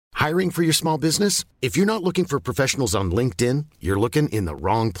Hiring for your small business? If you're not looking for professionals on LinkedIn, you're looking in the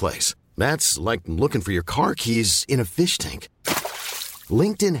wrong place. That's like looking for your car keys in a fish tank.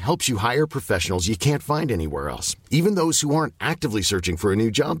 LinkedIn helps you hire professionals you can't find anywhere else, even those who aren't actively searching for a new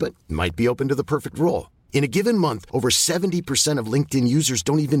job but might be open to the perfect role. In a given month, over 70% of LinkedIn users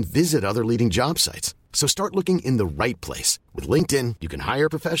don't even visit other leading job sites. So start looking in the right place. With LinkedIn, you can hire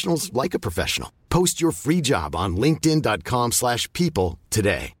professionals like a professional. Post your free job on linkedin.com/people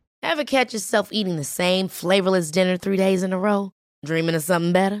today. Ever catch yourself eating the same flavorless dinner 3 days in a row? Dreaming of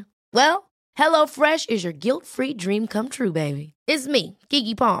something better? Well, HelloFresh is your guilt-free dream come true, baby. It's me,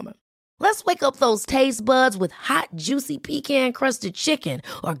 Keke Palmer. Let's wake up those taste buds with hot, juicy pecan-crusted chicken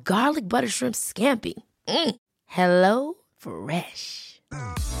or garlic butter shrimp scampi. Hello Fresh.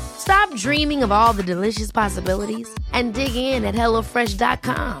 Stop dreaming of all the delicious possibilities and dig in at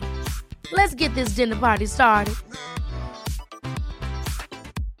HelloFresh.com. Let's get this dinner party started.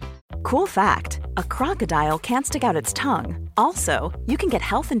 Cool fact, a crocodile can't stick out its tongue. Also, you can get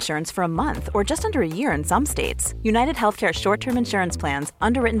health insurance for a month or just under a year in some states. United Healthcare short-term insurance plans,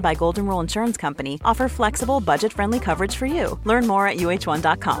 underwritten by Golden Rule Insurance Company, offer flexible, budget-friendly coverage for you. Learn more at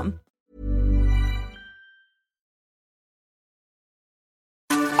UH1.com.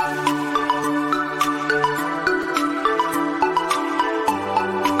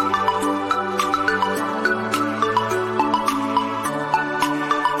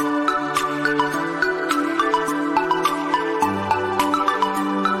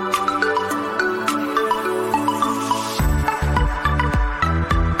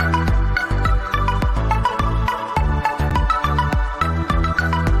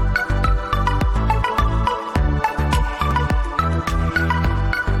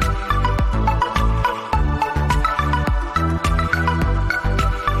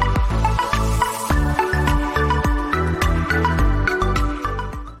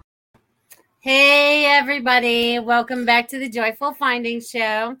 Everybody, welcome back to the Joyful Findings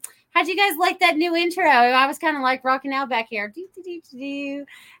Show. How'd you guys like that new intro? I was kind of like rocking out back here.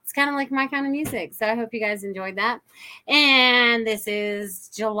 It's kind of like my kind of music. So I hope you guys enjoyed that. And this is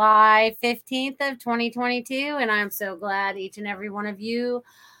July 15th of 2022. And I'm so glad each and every one of you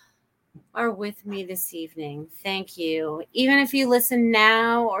are with me this evening. Thank you. Even if you listen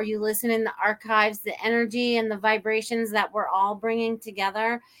now or you listen in the archives, the energy and the vibrations that we're all bringing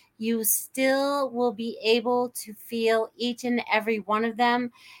together, you still will be able to feel each and every one of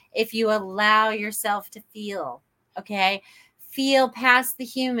them if you allow yourself to feel, okay? Feel past the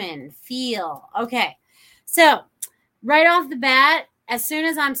human, feel, okay? So right off the bat, as soon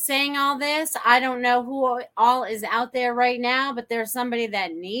as I'm saying all this, I don't know who all is out there right now, but there's somebody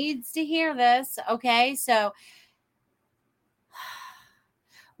that needs to hear this, okay? So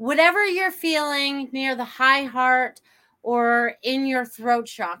whatever you're feeling near the high heart, or in your throat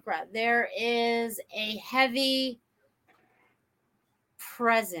chakra, there is a heavy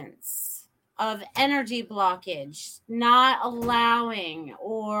presence of energy blockage, not allowing,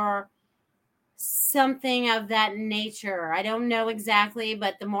 or something of that nature. I don't know exactly,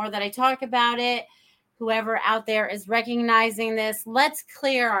 but the more that I talk about it, whoever out there is recognizing this, let's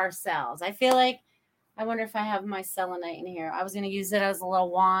clear ourselves. I feel like, I wonder if I have my selenite in here. I was going to use it as a little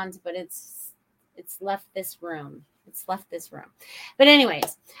wand, but it's left this room. It's left this room. But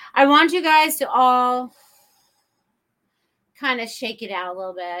anyways, I want you guys to all kind of shake it out a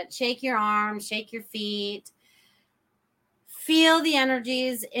little bit. Shake your arms, shake your feet. Feel the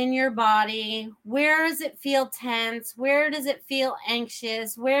energies in your body. Where does it feel tense? Where does it feel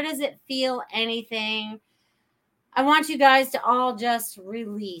anxious? Where does it feel anything? I want you guys to all just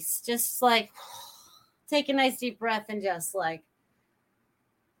release. Just like take a nice deep breath and just like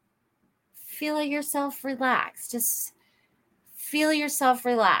feel yourself relax. Just feel yourself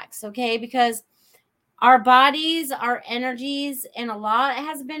relax, okay? Because our bodies, our energies, and a lot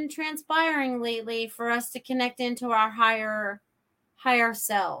has been transpiring lately for us to connect into our higher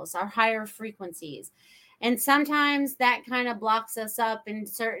selves, our higher frequencies. And sometimes that kind of blocks us up in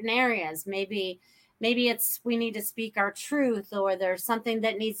certain areas. Maybe it's we need to speak our truth, or there's something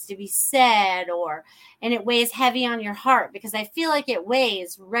that needs to be said, and it weighs heavy on your heart, because I feel like it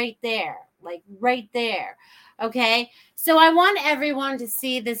weighs right there. Like right there. Okay. So I want everyone to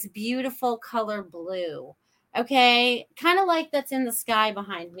see this beautiful color blue. Okay. Kind of like that's in the sky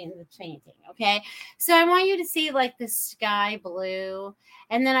behind me in the painting. Okay. So I want you to see like the sky blue.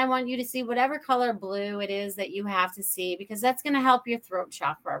 And then I want you to see whatever color blue it is that you have to see, because that's going to help your throat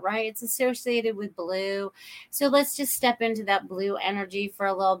chakra, right? It's associated with blue. So let's just step into that blue energy for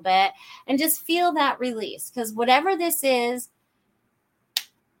a little bit and just feel that release, because whatever this is,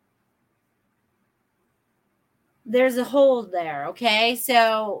 there's a hold there. Okay.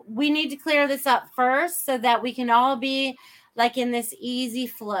 So we need to clear this up first so that we can all be like in this easy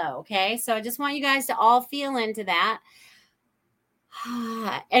flow. Okay. So I just want you guys to all feel into that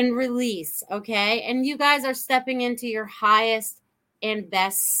and release. Okay. And you guys are stepping into your highest and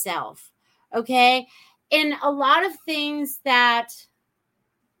best self. Okay. And a lot of things that,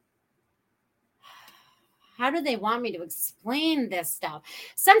 how do they want me to explain this stuff?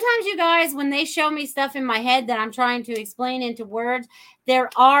 Sometimes you guys, when they show me stuff in my head that I'm trying to explain into words,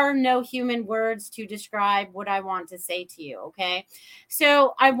 there are no human words to describe what I want to say to you. Okay.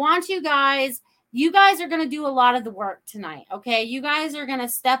 So I want you guys are going to do a lot of the work tonight. Okay. You guys are going to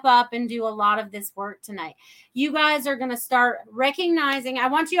step up and do a lot of this work tonight. You guys are going to start recognizing. I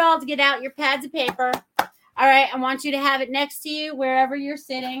want you all to get out your pads of paper. All right. I want you to have it next to you wherever you're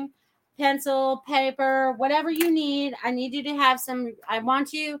sitting. Pencil, paper, whatever you need. I need you to have some. I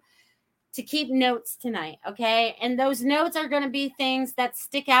want you to keep notes tonight, okay? And those notes are going to be things that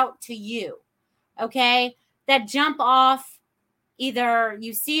stick out to you, okay? That jump off. Either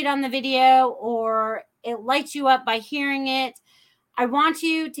you see it on the video or it lights you up by hearing it. I want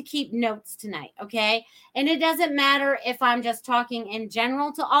you to keep notes tonight, okay? And it doesn't matter if I'm just talking in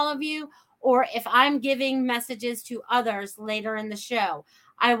general to all of you or if I'm giving messages to others later in the show.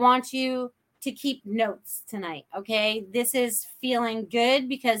 I want you to keep notes tonight, okay? This is feeling good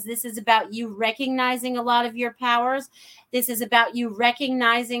because this is about you recognizing a lot of your powers. This is about you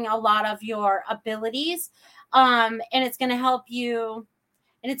recognizing a lot of your abilities. And it's going to help you.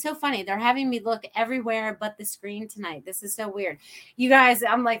 And it's so funny. They're having me look everywhere but the screen tonight. This is so weird. You guys,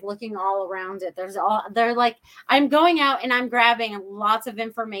 I'm like looking all around it. They're like, I'm going out and I'm grabbing lots of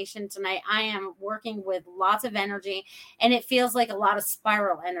information tonight. I am working with lots of energy and it feels like a lot of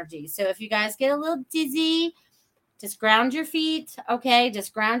spiral energy. So if you guys get a little dizzy, just ground your feet, okay?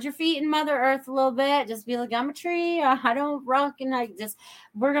 Just ground your feet in Mother Earth a little bit. Just be like, I'm a tree. I don't rock. And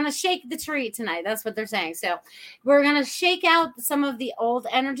we're going to shake the tree tonight. That's what they're saying. So we're going to shake out some of the old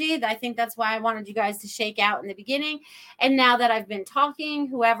energy. I think that's why I wanted you guys to shake out in the beginning. And now that I've been talking,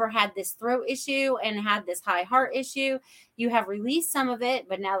 whoever had this throat issue and had this high heart issue, you have released some of it.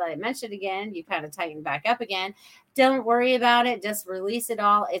 But now that I mentioned it again, you kind of tighten back up again. Don't worry about it. Just release it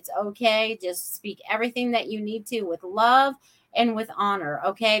all. It's okay. Just speak everything that you need to with love and with honor,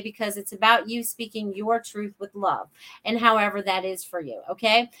 okay? Because it's about you speaking your truth with love and however that is for you,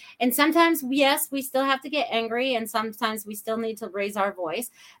 okay? And sometimes, yes, we still have to get angry and sometimes we still need to raise our voice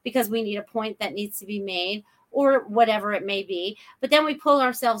because we need a point that needs to be made or whatever it may be. But then we pull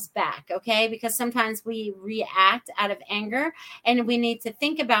ourselves back, okay? Because sometimes we react out of anger and we need to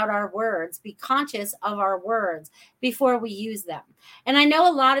think about our words, be conscious of our words before we use them. And I know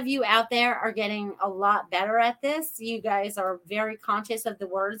a lot of you out there are getting a lot better at this. You guys are very conscious of the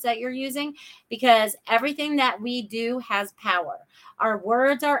words that you're using because everything that we do has power. Our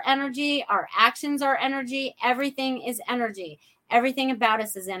words are energy, our actions are energy, everything is energy. Everything about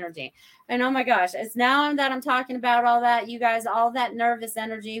us is energy. And oh my gosh, it's now that I'm talking about all that, you guys, all that nervous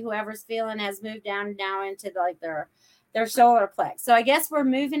energy, whoever's feeling has moved down now into like their solar plex. So I guess we're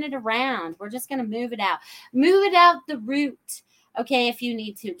moving it around. We're just going to move it out. Move it out the root. Okay, if you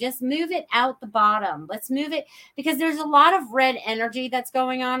need to, just move it out the bottom. Let's move it because there's a lot of red energy that's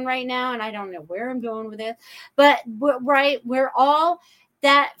going on right now. And I don't know where I'm going with it, but we're all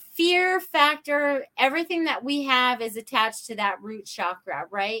that fear factor, everything that we have is attached to that root chakra,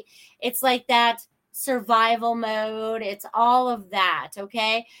 right? It's like that survival mode. It's all of that.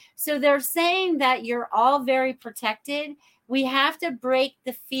 Okay. So they're saying that you're all very protected. We have to break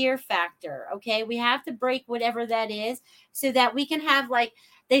the fear factor. Okay. We have to break whatever that is so that we can have like,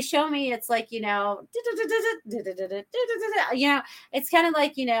 they show me it's like, it's kind of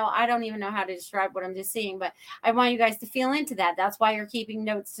like, I don't even know how to describe what I'm just seeing, but I want you guys to feel into that. That's why you're keeping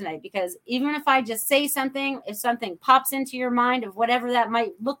notes tonight, because even if I just say something, if something pops into your mind of whatever that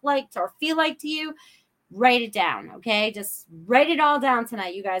might look like or feel like to you, write it down. Okay. Just write it all down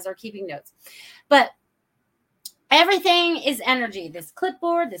tonight. You guys are keeping notes, but everything is energy. This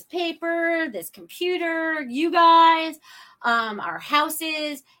clipboard, this paper, this computer, you guys, our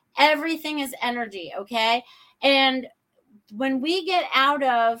houses, everything is energy, okay? And when we get out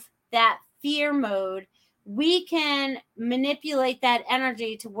of that fear mode, we can manipulate that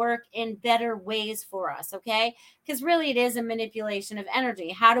energy to work in better ways for us, okay? Because really it is a manipulation of energy.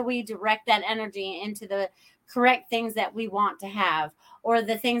 How do we direct that energy into the correct things that we want to have, or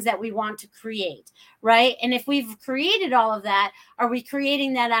the things that we want to create, right? And if we've created all of that, are we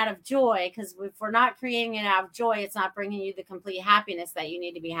creating that out of joy? Because if we're not creating it out of joy, it's not bringing you the complete happiness that you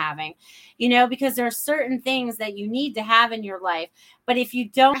need to be having, because there are certain things that you need to have in your life. But if you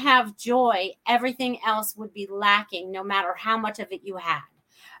don't have joy, everything else would be lacking, no matter how much of it you had.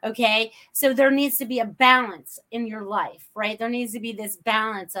 Okay. So there needs to be a balance in your life, right? There needs to be this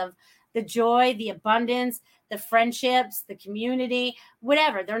balance of the joy, the abundance, the friendships, the community,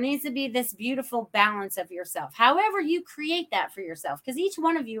 whatever. There needs to be this beautiful balance of yourself. However you create that for yourself, because each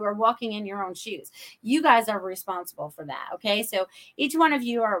one of you are walking in your own shoes. You guys are responsible for that, okay? So each one of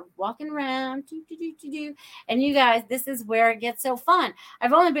you are walking around, and you guys, this is where it gets so fun.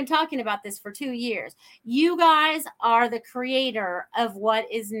 I've only been talking about this for 2 years. You guys are the creator of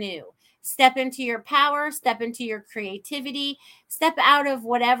what is new. Step into your power, step into your creativity, step out of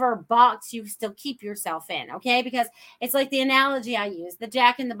whatever box you still keep yourself in, okay? Because it's like the analogy I use, the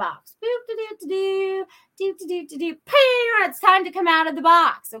Jack in the Box. It's time to come out of the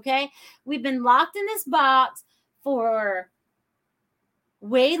box, okay? We've been locked in this box for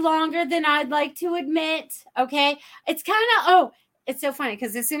way longer than I'd like to admit, okay? It's kind of, it's so funny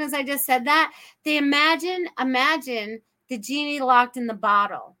because as soon as I just said that, they imagine the genie locked in the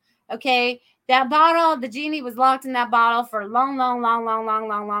bottle. Okay, that bottle, the genie was locked in that bottle for a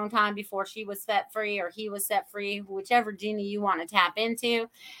long time before she was set free, or he was set free, whichever genie you want to tap into.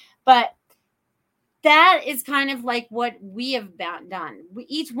 But that is kind of like what we have done.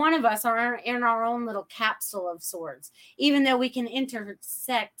 Each one of us are in our own little capsule of sorts, even though we can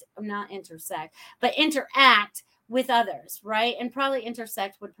interact with others, right? And probably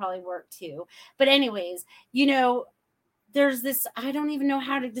intersect would probably work too. But anyways, there's this, I don't even know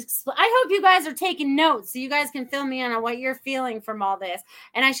how to explain. I hope you guys are taking notes so you guys can fill me in on what you're feeling from all this.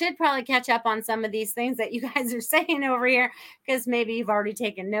 And I should probably catch up on some of these things that you guys are saying over here, because maybe you've already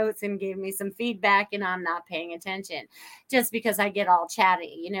taken notes and gave me some feedback and I'm not paying attention just because I get all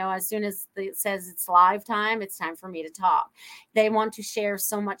chatty. As soon as it says it's live time, it's time for me to talk. They want to share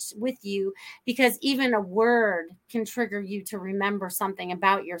so much with you because even a word can trigger you to remember something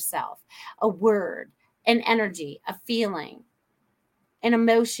about yourself. A word, an energy, a feeling, an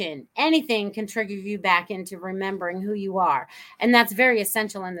emotion, anything can trigger you back into remembering who you are. And that's very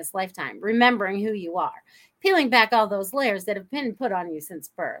essential in this lifetime, remembering who you are, peeling back all those layers that have been put on you since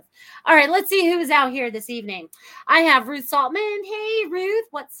birth. All right, let's see who's out here this evening. I have Ruth Saltman. Hey, Ruth,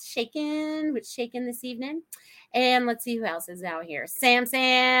 what's shaking? What's shaking this evening? And let's see who else is out here.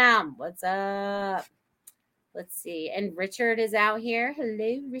 Sam, what's up? Let's see. And Richard is out here.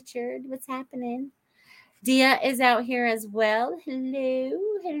 Hello, Richard. What's happening? Dia is out here as well.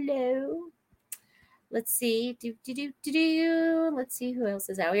 Hello. Let's see. Let's see who else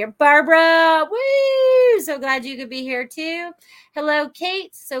is out here. Barbara. Woo! So glad you could be here too. Hello,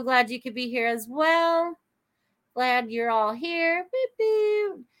 Kate. So glad you could be here as well. Glad you're all here.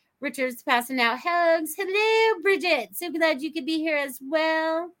 Woo-hoo. Richard's passing out hugs. Hello, Bridget. So glad you could be here as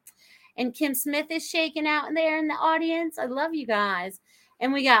well. And Kim Smith is shaking out there in the audience. I love you guys.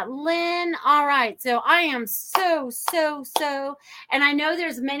 And we got Lynn. All right. So I am so, and I know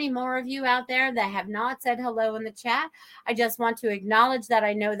there's many more of you out there that have not said hello in the chat. I just want to acknowledge that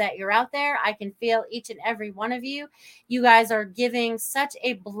I know that you're out there. I can feel each and every one of you. You guys are giving such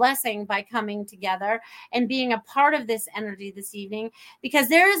a blessing by coming together and being a part of this energy this evening, because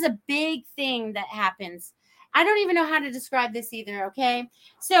there is a big thing that happens. I don't even know how to describe this either, okay?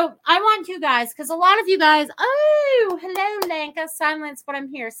 So I want you guys, because a lot of you guys, hello, Lanka, silence, but I'm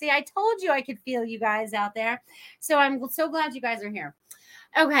here. See, I told you I could feel you guys out there. So I'm so glad you guys are here.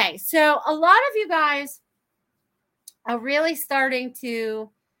 Okay, so a lot of you guys are really starting to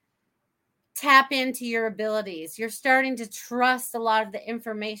tap into your abilities. You're starting to trust a lot of the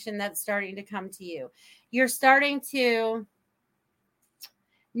information that's starting to come to you. You're starting to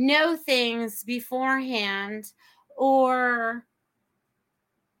know things beforehand, or,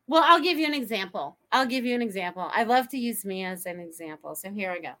 well, I'll give you an example. I love to use me as an example. So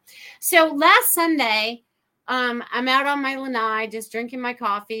here we go. So last Sunday, I'm out on my lanai, just drinking my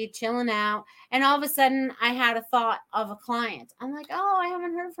coffee, chilling out. And all of a sudden I had a thought of a client. I'm like, I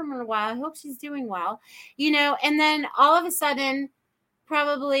haven't heard from her in a while. I hope she's doing well, and then all of a sudden,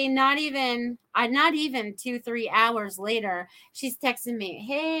 probably not even 2-3 hours later, she's texting me,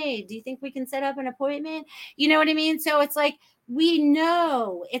 hey, do you think we can set up an appointment? You know what I mean? So it's like, we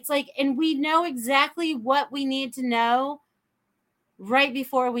know, and we know exactly what we need to know right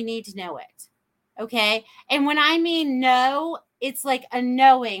before we need to know it. Okay. And when I mean know, it's like a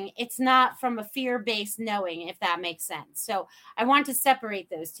knowing. It's not from a fear-based knowing, if that makes sense. So I want to separate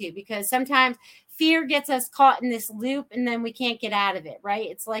those two because sometimes fear gets us caught in this loop and then we can't get out of it, right?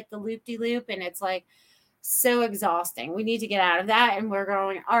 It's like the loop-de-loop and it's like so exhausting. We need to get out of that. And we're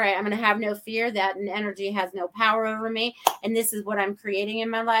going, all right, I'm going to have no fear. That energy has no power over me. And this is what I'm creating in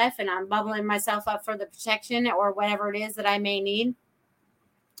my life. And I'm bubbling myself up for the protection or whatever it is that I may need.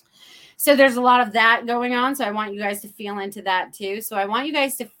 So there's a lot of that going on. So I want you guys to feel into that too. So I want you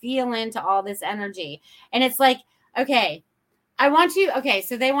guys to feel into all this energy. And it's like, okay,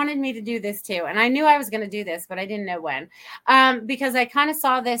 so they wanted me to do this too. And I knew I was going to do this, but I didn't know when. Because I kind of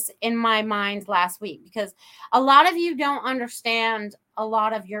saw this in my mind last week. Because a lot of you don't understand a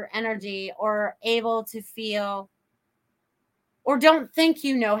lot of your energy or able to feel or don't think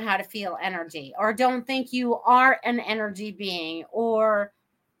you know how to feel energy or don't think you are an energy being or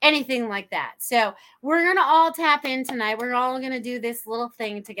anything like that. So we're going to all tap in tonight. We're all going to do this little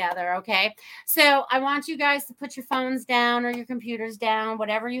thing together. Okay. So I want you guys to put your phones down or your computers down,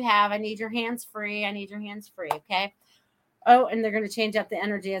 whatever you have. I need your hands free. Okay. Oh, and they're going to change up the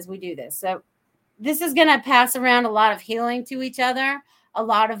energy as we do this. So this is going to pass around a lot of healing to each other, a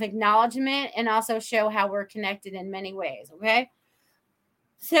lot of acknowledgement, and also show how we're connected in many ways. Okay.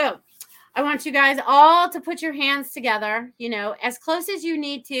 So I want you guys all to put your hands together, as close as you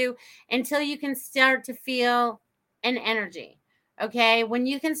need to until you can start to feel an energy. Okay. When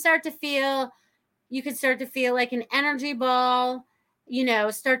you can start to feel, like an energy ball,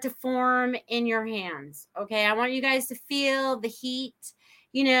 start to form in your hands. Okay. I want you guys to feel the heat,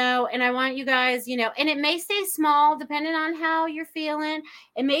 and I want you guys, and it may stay small depending on how you're feeling.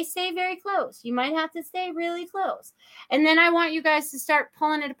 It may stay very close. You might have to stay really close. And then I want you guys to start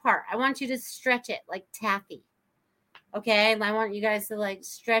pulling it apart. I want you to stretch it like taffy. Okay. And I want you guys to like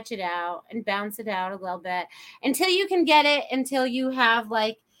stretch it out and bounce it out a little bit until you can get it, until you have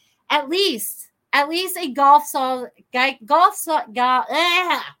like at least a golf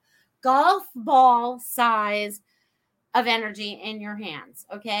ball size of energy in your hands.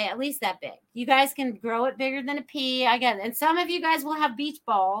 Okay. At least that big. You guys can grow it bigger than a pea. I get it. And some of you guys will have beach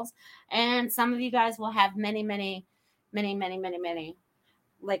balls and some of you guys will have many,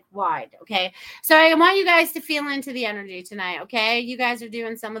 like wide. Okay. So I want you guys to feel into the energy tonight. Okay. You guys are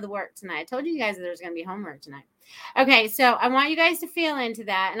doing some of the work tonight. I told you guys that there's going to be homework tonight. Okay. So I want you guys to feel into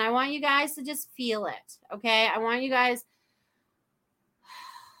that. And I want you guys to just feel it. Okay. I want you guys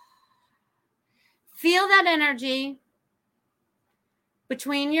feel that energy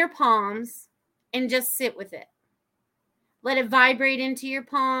between your palms and just sit with it. Let it vibrate into your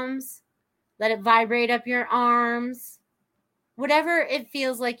palms. Let it vibrate up your arms. Whatever it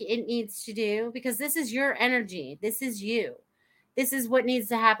feels like it needs to do, because this is your energy. This is you. This is what needs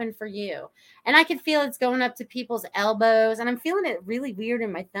to happen for you. And I can feel it's going up to people's elbows. And I'm feeling it really weird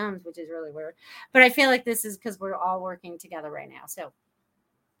in my thumbs, which is really weird. But I feel like this is because we're all working together right now. So,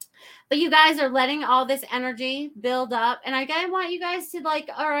 but you guys are letting all this energy build up. And I want you guys to like,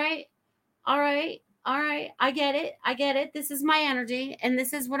 all right. I get it. This is my energy and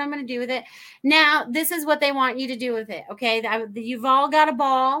this is what I'm going to do with it. Now, this is what they want you to do with it. Okay. You've all got a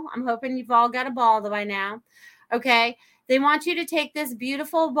ball. I'm hoping you've all got a ball by now. Okay. They want you to take this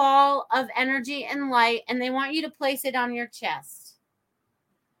beautiful ball of energy and light and they want you to place it on your chest.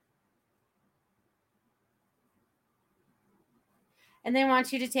 And they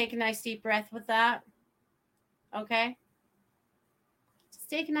want you to take a nice deep breath with that. Okay. Just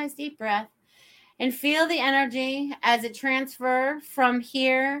take a nice deep breath. And feel the energy as it transfers from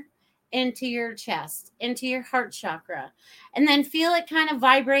here into your chest, into your heart chakra. And then feel it kind of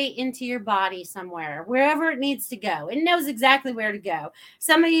vibrate into your body somewhere, wherever it needs to go. It knows exactly where to go.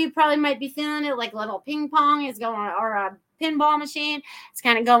 Some of you probably might be feeling it like a little ping pong is going, or a pinball machine. It's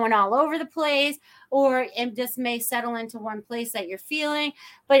kind of going all over the place, or it just may settle into one place that you're feeling.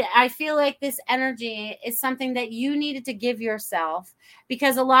 But I feel like this energy is something that you needed to give yourself,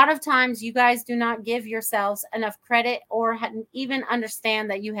 because a lot of times you guys do not give yourselves enough credit or even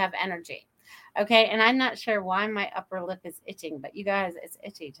understand that you have energy. Okay. And I'm not sure why my upper lip is itching, but you guys, it's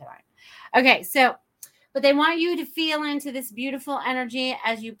itchy tonight. Okay. So, but they want you to feel into this beautiful energy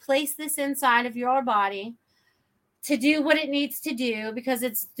as you place this inside of your body to do what it needs to do, because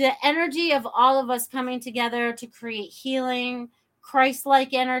it's the energy of all of us coming together to create healing,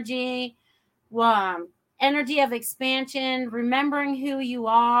 Christ-like energy, energy of expansion, remembering who you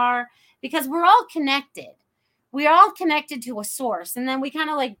are, because we're all connected. we're all connected to a source, and then we kind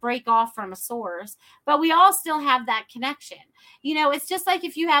of like break off from a source, but we all still have that connection. You know, it's just like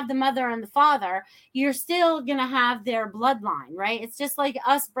if you have the mother and the father, you're still going to have their bloodline, right? It's just like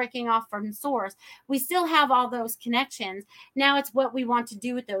us breaking off from source. We still have all those connections. Now it's what we want to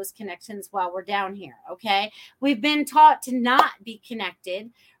do with those connections while we're down here, okay? We've been taught to not be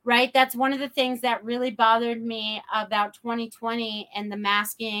connected, right? That's one of the things that really bothered me about 2020 and the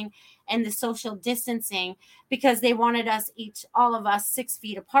masking and the social distancing, because they wanted us all of us 6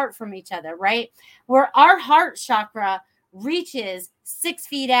 feet apart from each other, right? Where our heart chakra reaches 6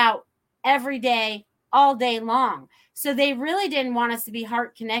 feet out every day, all day long. So they really didn't want us to be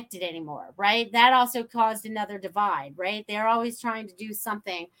heart connected anymore, right? That also caused another divide, right? They're always trying to do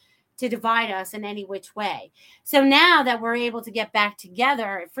something to divide us in any which way. So now that we're able to get back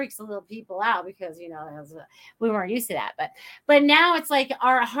together, it freaks the little people out because, you know, we weren't used to that. But now it's like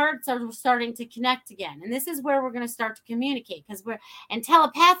our hearts are starting to connect again. And this is where we're going to start to communicate, because and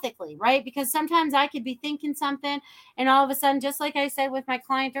telepathically, right? Because sometimes I could be thinking something, and all of a sudden, just like I said with my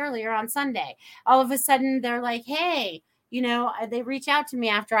client earlier on Sunday, all of a sudden they're like, hey, you know, they reach out to me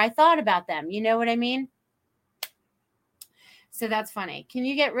after I thought about them. You know what I mean? So that's funny. Can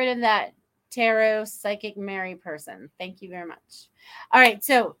you get rid of that tarot psychic Mary person? Thank you very much. All right.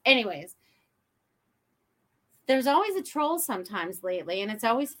 So anyways, there's always a troll sometimes lately, and it's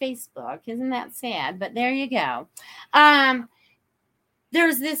always Facebook. Isn't that sad? But there you go.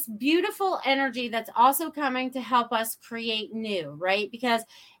 There's this beautiful energy that's also coming to help us create new, right? Because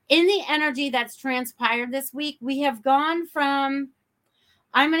in the energy that's transpired this week, we have gone from,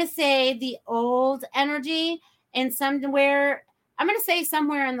 I'm going to say, the old energy, and somewhere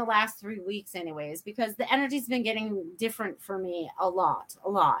in the last 3 weeks anyways, because the energy's been getting different for me a lot.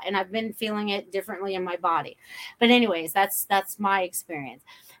 And I've been feeling it differently in my body. But anyways, that's my experience.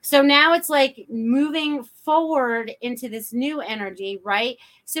 So now it's like moving forward into this new energy, right?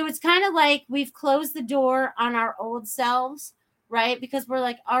 So it's kind of like we've closed the door on our old selves, right? Because we're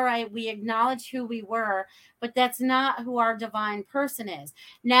like, all right, we acknowledge who we were, but that's not who our divine person is.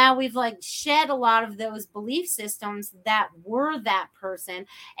 Now we've like shed a lot of those belief systems that were that person.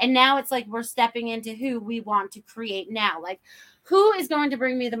 And now it's like we're stepping into who we want to create now. Like, who is going to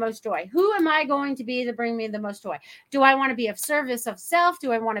bring me the most joy? Who am I going to be to bring me the most joy? Do I want to be of service of self?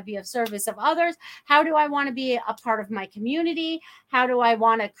 Do I want to be of service of others? How do I want to be a part of my community? How do I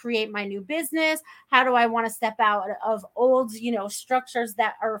want to create my new business? How do I want to step out of old, you know, structures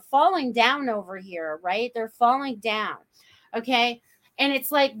that are falling down over here, right? They're falling down. Okay. And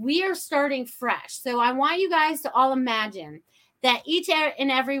it's like we are starting fresh. So I want you guys to all imagine that each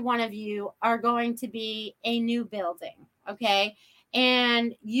and every one of you are going to be a new building. Okay.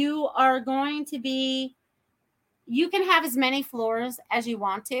 And you are going to be, you can have as many floors as you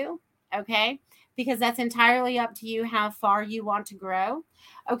want to. Okay. Because that's entirely up to you how far you want to grow.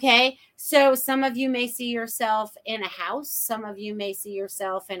 Okay. So some of you may see yourself in a house. Some of you may see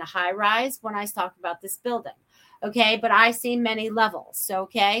yourself in a high rise when I talk about this building. Okay. But I see many levels.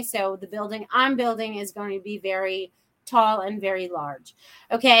 Okay. So the building I'm building is going to be very tall and very large.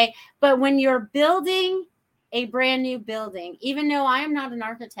 Okay. But when you're building a brand new building, even though I am not an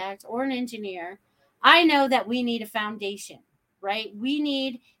architect or an engineer, I know that we need a foundation, right? We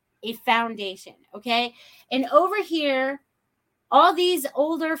need a foundation. Okay. And over here, all these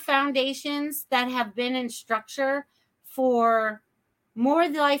older foundations that have been in structure for more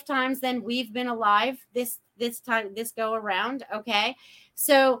lifetimes than we've been alive this go around. Okay.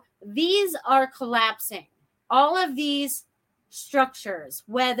 So these are collapsing. All of these structures,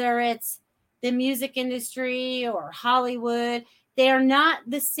 whether it's the music industry or Hollywood, they are not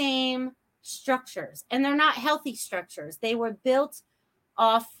the same structures, and they're not healthy structures. They were built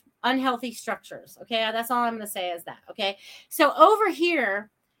off unhealthy structures. Okay. That's all I'm going to say is that. Okay. So over here,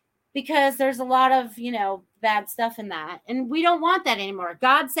 because there's a lot of, you know, bad stuff in that, and we don't want that anymore.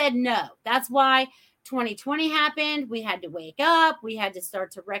 God said no. That's why 2020 happened. We had to wake up. We had to start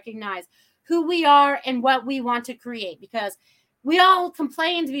to recognize who we are and what we want to create, because we all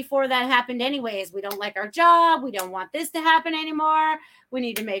complained before that happened anyways. We don't like our job. We don't want this to happen anymore. We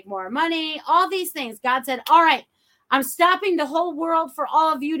need to make more money. All these things. God said, all right, I'm stopping the whole world for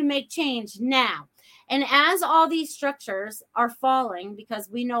all of you to make change now. And as all these structures are falling, because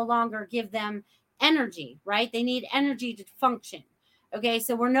we no longer give them energy, right? They need energy to function. Okay,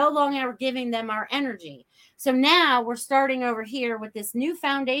 so we're no longer giving them our energy. So now we're starting over here with this new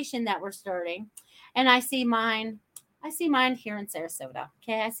foundation that we're starting. And I see mine I see mine here in Sarasota.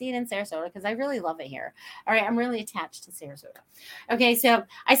 Okay, I see it in Sarasota because I really love it here. All right, I'm really attached to Sarasota. Okay, so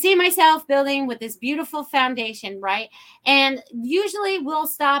I see myself building with this beautiful foundation, right? And usually we'll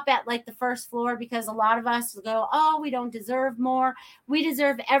stop at like the first floor because a lot of us go, oh, we don't deserve more. We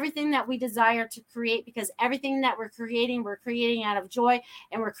deserve everything that we desire to create because everything that we're creating out of joy,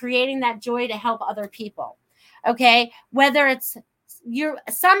 and we're creating that joy to help other people. Okay, whether it's you're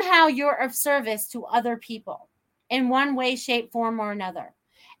of service to other people in one way, shape, form, or another.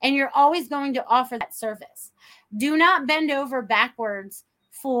 And you're always going to offer that service. Do not bend over backwards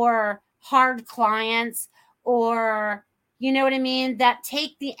for hard clients or, you know what I mean, that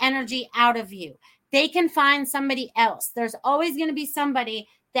take the energy out of you. They can find somebody else. There's always going to be somebody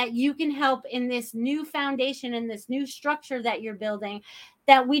that you can help in this new foundation, in this new structure that you're building,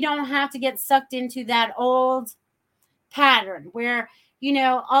 that we don't have to get sucked into that old pattern where,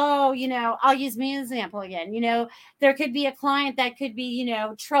 I'll use me as an example again. There could be a client that could be,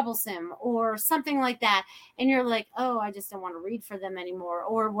 troublesome or something like that. And you're like, oh, I just don't want to read for them anymore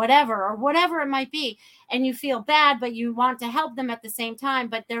or whatever it might be. And you feel bad, but you want to help them at the same time,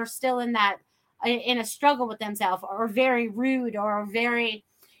 but they're still in a struggle with themselves or very rude or very,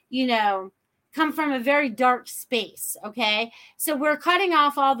 come from a very dark space. Okay. So we're cutting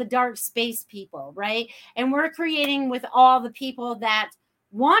off all the dark space people, right? And we're creating with all the people that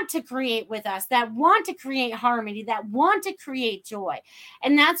want to create with us, that want to create harmony, that want to create joy.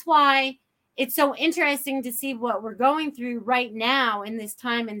 And that's why it's so interesting to see what we're going through right now in this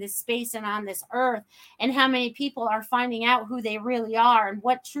time, in this space, and on this earth, and how many people are finding out who they really are and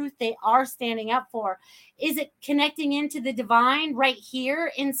what truth they are standing up for. Is it connecting into the divine right here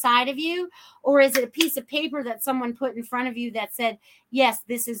inside of you? Or is it a piece of paper that someone put in front of you that said, yes,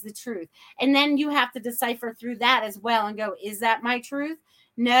 this is the truth? And then you have to decipher through that as well and go, is that my truth?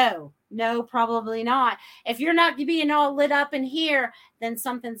 No, probably not. If you're not being all lit up in here, then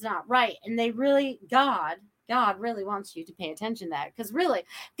something's not right. And God really wants you to pay attention to that, because really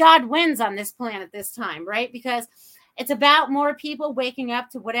God wins on this planet this time, right? Because it's about more people waking up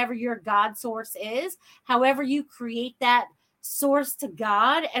to whatever your God source is, however you create that source to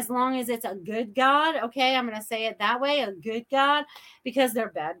God, as long as it's a good God. Okay, I'm going to say it that way, a good God, because they're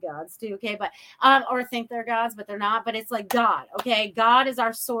bad gods too. Okay, but or think they're gods, but they're not. But it's like God. Okay, God is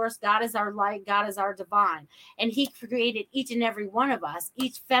our source, God is our light, God is our divine, and He created each and every one of us,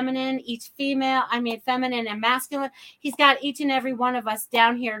 each feminine, each female. Feminine and masculine. He's got each and every one of us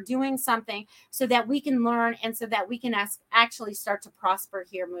down here doing something so that we can learn and so that we can actually start to prosper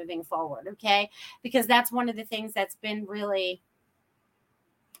here moving forward. Okay, because that's one of the things that's been really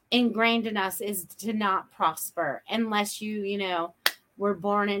ingrained in us, is to not prosper unless you were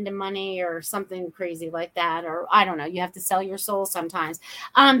born into money or something crazy like that, or I don't know, you have to sell your soul sometimes.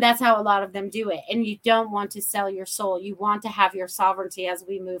 That's how a lot of them do it. And you don't want to sell your soul. You want to have your sovereignty as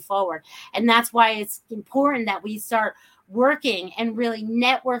we move forward. And that's why it's important that we start working and really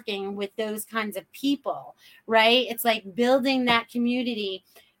networking with those kinds of people, right? It's like building that community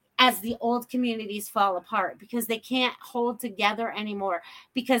as the old communities fall apart, because they can't hold together anymore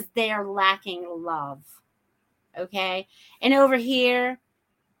because they are lacking love. Okay. And over here,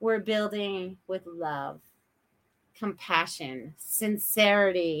 we're building with love, compassion,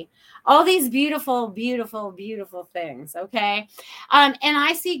 sincerity, all these beautiful, beautiful, beautiful things. Okay. And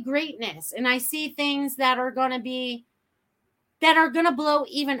I see greatness, and I see things that are going to blow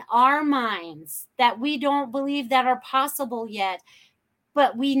even our minds, that we don't believe that are possible yet.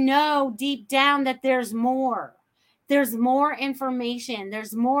 But we know deep down that there's more. There's more information.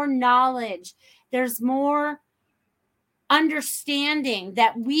 There's more knowledge. There's more understanding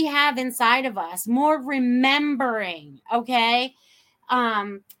that we have inside of us, more remembering. Okay.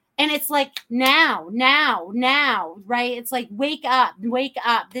 And it's like now, right? It's like, wake up.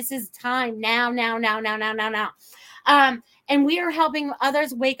 This is time now. And we are helping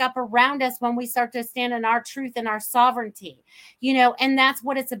others wake up around us when we start to stand in our truth and our sovereignty, and that's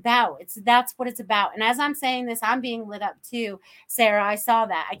what it's about. That's what it's about. And as I'm saying this, I'm being lit up too, Sarah. I saw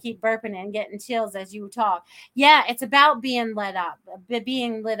that. I keep burping and getting chills as you talk. Yeah, it's about being lit up,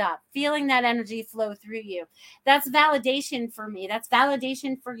 feeling that energy flow through you. That's validation for me. That's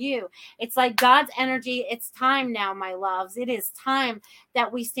validation for you. It's like God's energy. It's time now, my loves. It is time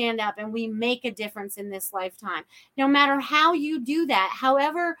that we stand up and we make a difference in this lifetime. No matter how you do that,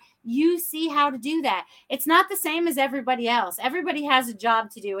 however you see how to do that, it's not the same as everybody else. Everybody has a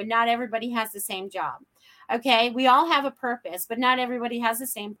job to do, and not everybody has the same job. Okay, we all have a purpose, but not everybody has the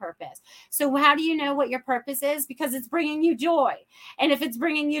same purpose. So how do you know what your purpose is? Because it's bringing you joy. And if it's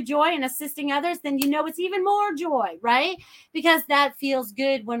bringing you joy and assisting others, then you know it's even more joy, right? Because that feels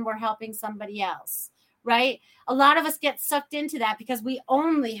good when we're helping somebody else, right? A lot of us get sucked into that because we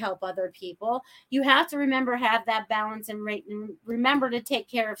only help other people. You have to remember, have that balance and remember to take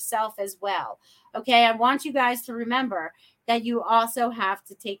care of self as well. Okay. I want you guys to remember that you also have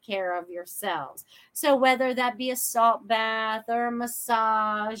to take care of yourselves. So whether that be a salt bath or a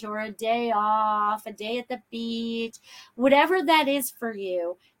massage or a day off, a day at the beach, whatever that is for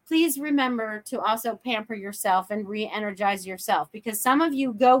you, please remember to also pamper yourself and re-energize yourself, because some of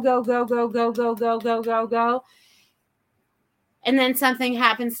you go, and then something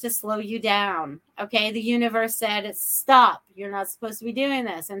happens to slow you down. Okay. The universe said it's stop. You're not supposed to be doing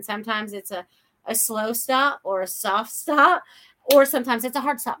this. And sometimes it's a slow stop or a soft stop, or sometimes it's a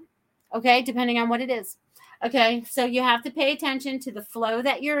hard stop. Okay. Depending on what it is. Okay. So you have to pay attention to the flow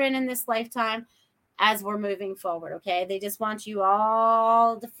that you're in this lifetime as we're moving forward. Okay. They just want you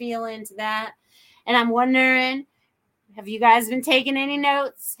all to feel into that. And I'm wondering, have you guys been taking any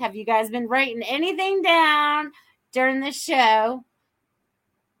notes? Have you guys been writing anything down during the show?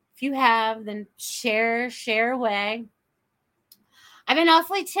 If you have, then share away. I've been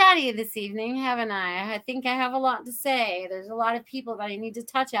awfully chatty this evening, haven't I? I think I have a lot to say. There's a lot of people that I need to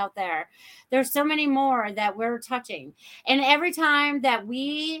touch out there. There's so many more that we're touching. And every time that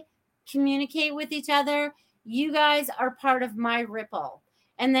we communicate with each other, you guys are part of my ripple.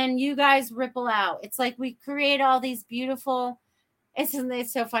 And then you guys ripple out. It's like we create all these beautiful...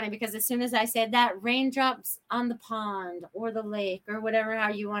 It's so funny because as soon as I said that, raindrops on the pond or the lake or whatever, how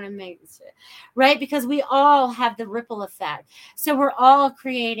you want to make it, right? Because we all have the ripple effect. So we're all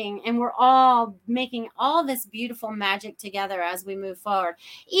creating and we're all making all this beautiful magic together as we move forward.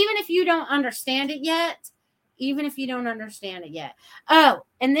 Even if you don't understand it yet. Oh,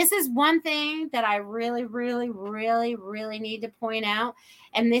 and this is one thing that I really, really, really, really need to point out.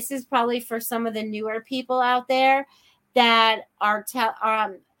 And this is probably for some of the newer people out there that are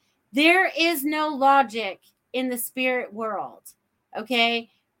there is no logic in the spirit world. Okay.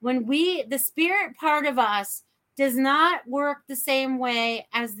 When the spirit part of us does not work the same way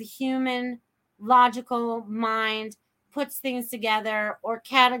as the human logical mind puts things together or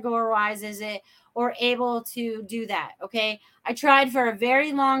categorizes it or able to do that. Okay. I tried for a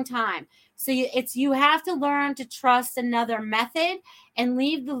very long time. So you have to learn to trust another method and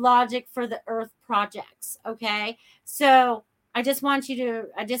leave the logic for the earth projects. Okay. So I just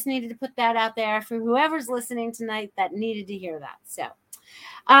needed to put that out there for whoever's listening tonight that needed to hear that. So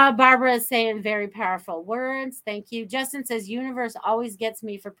Barbara is saying very powerful words. Thank you. Justin says, universe always gets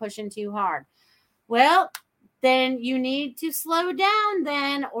me for pushing too hard. Well, then you need to slow down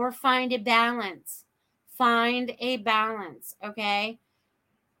then, or find a balance. Find a balance. Okay.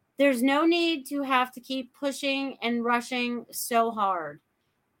 There's no need to have to keep pushing and rushing so hard.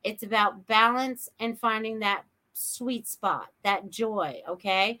 It's about balance and finding that sweet spot, that joy.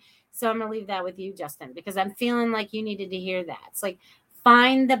 Okay. So I'm going to leave that with you, Justin, because I'm feeling like you needed to hear that. It's like,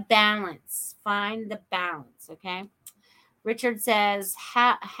 find the balance. Okay. Richard says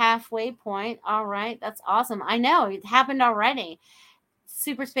halfway point. All right. That's awesome. I know it happened already.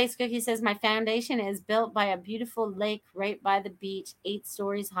 Super Space Cookie says, my foundation is built by a beautiful lake right by the beach, 8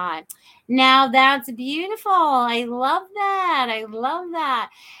 stories high. Now that's beautiful. I love that.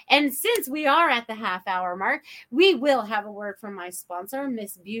 And since we are at the half-hour mark, we will have a word from my sponsor,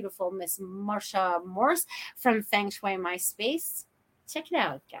 Miss Marsha Morse from Feng Shui My Space. Check it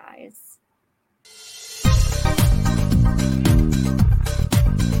out, guys.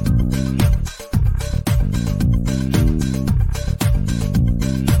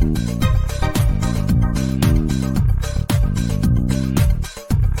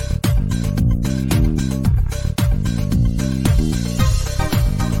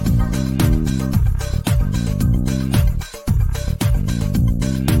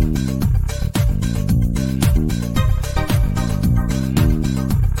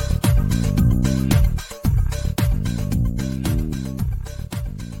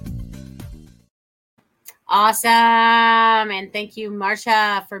 Awesome. And thank you,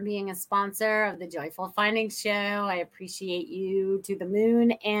 Marsha, for being a sponsor of the Joyful Findings Show. I appreciate you to the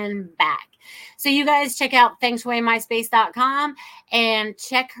moon and back. So you guys check out fengshuimyspace.com and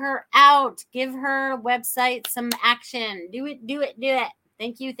check her out. Give her website some action. Do it.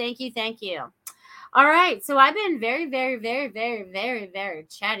 Thank you. All right. So I've been very, very, very, very, very, very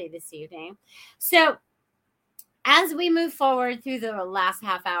chatty this evening. So as we move forward through the last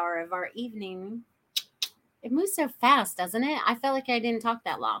half hour of our evening, it moves so fast, doesn't it? I felt like I didn't talk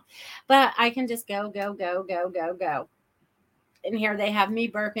that long, but I can just go. And here they have me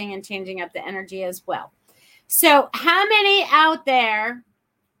burping and changing up the energy as well. So how many out there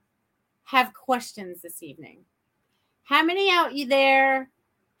have questions this evening? How many out there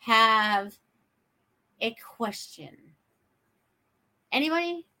have a question.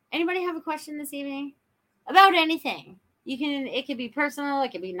 Anybody have a question this evening about anything? It could be personal,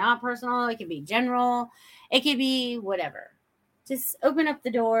 it could be not personal, it could be general, it could be whatever. Just open up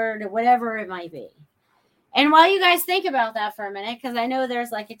the door to whatever it might be. And while you guys think about that for a minute, because I know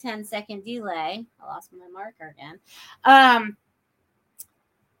there's like a 10-second delay. I lost my marker again.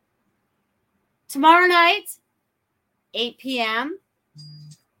 Tomorrow night, 8 p.m.,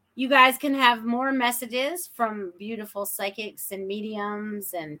 you guys can have more messages from beautiful psychics and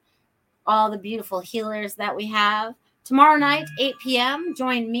mediums and all the beautiful healers that we have. Tomorrow night, 8 p.m.,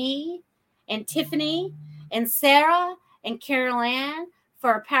 join me and Tiffany and Sarah and Carol Ann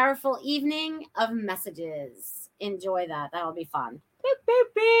for a powerful evening of messages. Enjoy that. That'll be fun. Boop, boop,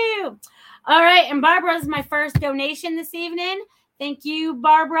 boop. All right. And Barbara's my first donation this evening. Thank you,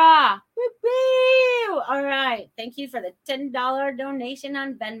 Barbara. Boop, boop. All right. Thank you for the $10 donation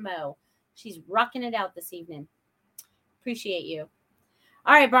on Venmo. She's rocking it out this evening. Appreciate you.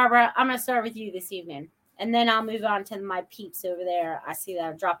 All right, Barbara, I'm going to start with you this evening. And then I'll move on to my peeps over there. I see that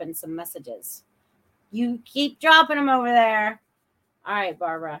I'm dropping some messages. You keep dropping them over there. All right,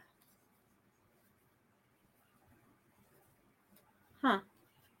 Barbara. Huh.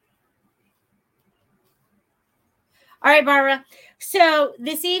 All right, Barbara. So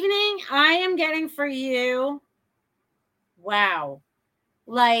this evening, I am getting for you, wow,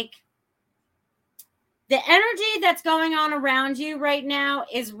 like the energy that's going on around you right now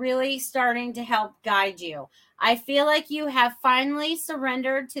is really starting to help guide you. I feel like you have finally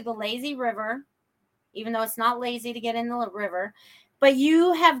surrendered to the lazy river, even though it's not lazy to get in the river, but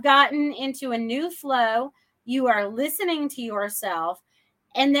you have gotten into a new flow. You are listening to yourself.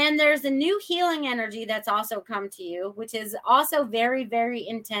 And then there's a new healing energy that's also come to you, which is also very, very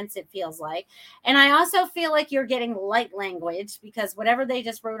intense, it feels like. And I also feel like you're getting light language because whatever they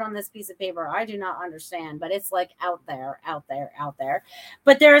just wrote on this piece of paper, I do not understand, but it's like out there, out there, out there.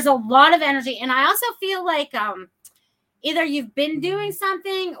 But there's a lot of energy. And I also feel like either you've been doing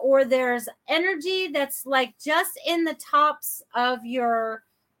something or there's energy that's like just in the tops of your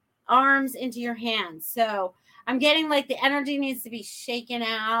arms into your hands. So I'm getting like the energy needs to be shaken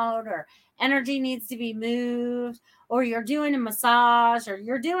out or energy needs to be moved or you're doing a massage or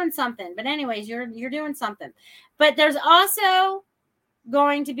you're doing something. But anyways, you're doing something. But there's also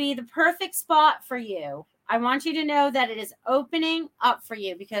going to be the perfect spot for you. I want you to know that it is opening up for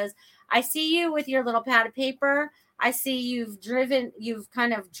you because I see you with your little pad of paper. I see you've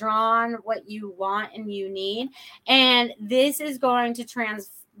kind of drawn what you want and you need. And this is going to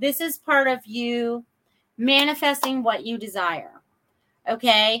this is part of you manifesting what you desire.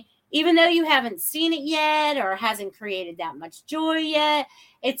 Okay. Even though you haven't seen it yet or hasn't created that much joy yet,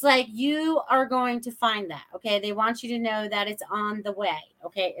 it's like you are going to find that. Okay. They want you to know that it's on the way.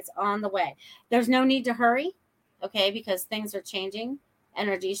 Okay. It's on the way. There's no need to hurry. Okay. Because things are changing.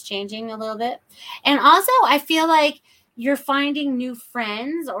 Energy's changing a little bit. And also I feel like you're finding new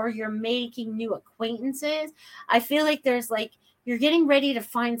friends or you're making new acquaintances. I feel like there's like, you're getting ready to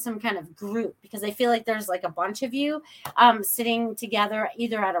find some kind of group because I feel like there's like a bunch of you sitting together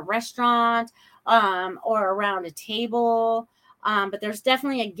either at a restaurant or around a table. But there's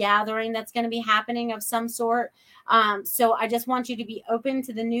definitely a gathering that's going to be happening of some sort. So I just want you to be open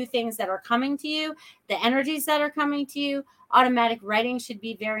to the new things that are coming to you, the energies that are coming to you. Automatic writing should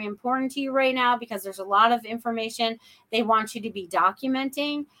be very important to you right now because there's a lot of information they want you to be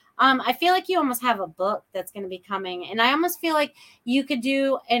documenting. I feel like you almost have a book that's going to be coming. And I almost feel like you could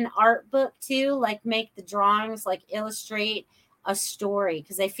do an art book too, like make the drawings, like illustrate a story.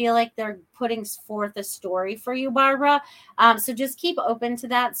 Because I feel like they're putting forth a story for you, Barbara. So just keep open to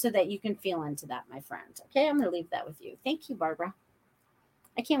that so that you can feel into that, my friend. Okay, I'm going to leave that with you. Thank you, Barbara.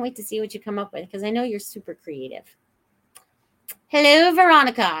 I can't wait to see what you come up with because I know you're super creative. Hello,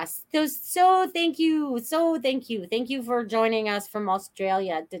 Veronica. So thank you. Thank you for joining us from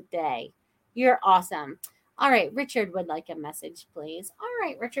Australia today. You're awesome. All right, Richard would like a message, please. All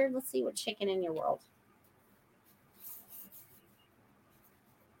right, Richard, let's see what's shaking in your world.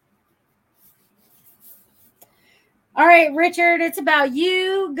 All right, Richard, it's about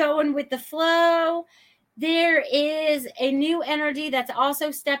you going with the flow. There is a new energy that's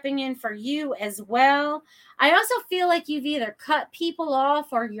also stepping in for you as well. I also feel like you've either cut people off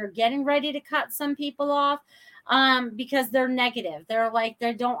or you're getting ready to cut some people off because they're negative. They're like,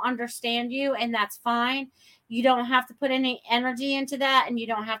 they don't understand you, and that's fine. You don't have to put any energy into that, and you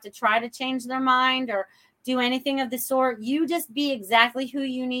don't have to try to change their mind or do anything of the sort. You just be exactly who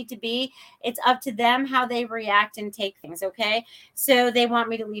you need to be. It's up to them how they react and take things, okay? So they want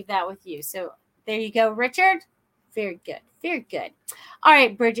me to leave that with you. So there you go, Richard. Very good. Very good. All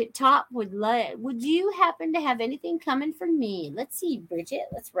right, Bridget Top, would you happen to have anything coming for me? Let's see, Bridget.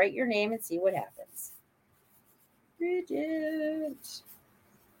 Let's write your name and see what happens. Bridget.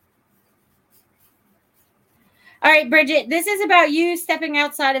 All right, Bridget, this is about you stepping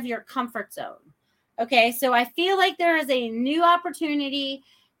outside of your comfort zone. Okay, so I feel like there is a new opportunity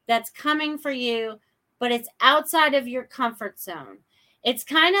that's coming for you, but it's outside of your comfort zone. It's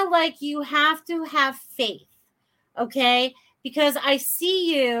kind of like you have to have faith, okay? Because I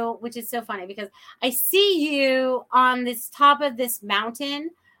see you, which is so funny, because I see you on this top of this mountain,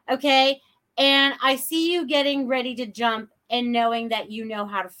 okay? And I see you getting ready to jump and knowing that you know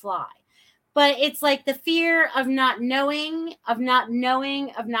how to fly. But it's like the fear of not knowing,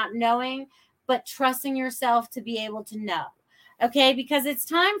 but trusting yourself to be able to know. Okay, because it's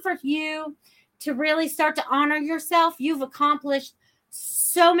time for you to really start to honor yourself. You've accomplished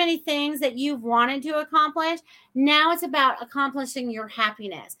so many things that you've wanted to accomplish. Now it's about accomplishing your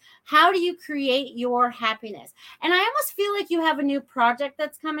happiness. How do you create your happiness? And I almost feel like you have a new project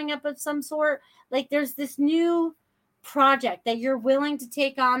that's coming up of some sort. Like there's this new project that you're willing to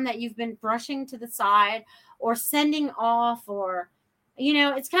take on that you've been brushing to the side or sending off, or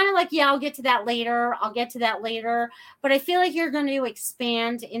it's kind of like, I'll get to that later, but I feel like you're going to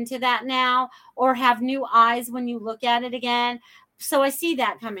expand into that now or have new eyes when you look at it again. So I see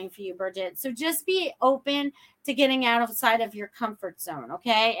that coming for you, Bridget. So just be open to getting outside of your comfort zone,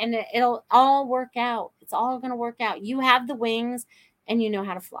 okay? And it'll all work out. It's all going to work out. You have the wings and you know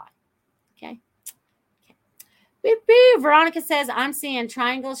how to fly, okay? Beep, beep. Veronica says, I'm seeing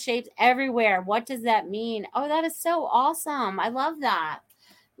triangle shapes everywhere. What does that mean? Oh, that is so awesome. I love that.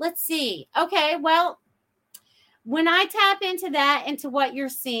 Let's see. Okay, well, when I tap into what you're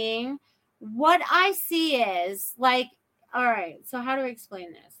seeing, what I see is like, all right, so how do I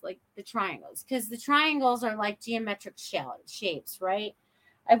explain this? Like the triangles, because the triangles are like geometric shapes, right?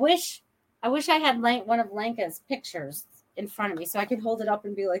 I wish I had one of Lenka's pictures in front of me so I could hold it up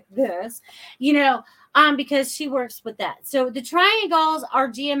and be like this, because she works with that. So the triangles are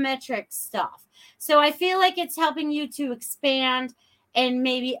geometric stuff. So I feel like it's helping you to expand and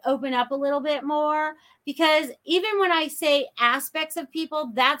maybe open up a little bit more, because even when I say aspects of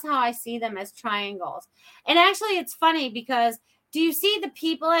people, that's how I see them, as triangles. And actually it's funny because do you see the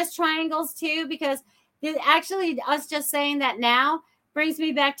people as triangles too? Because actually us just saying that now brings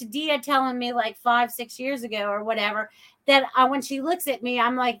me back to Dia telling me like 5-6 years ago or whatever, that when she looks at me,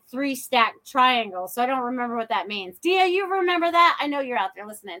 I'm like 3 stacked triangles. So I don't remember what that means. Dia, you remember that? I know you're out there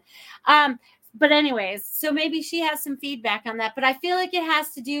listening. But anyways, so maybe she has some feedback on that. But I feel like it has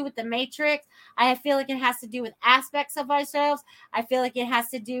to do with the matrix. I feel like it has to do with aspects of ourselves. I feel like it has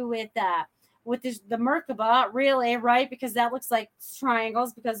to do with the Merkaba, really, right? Because that looks like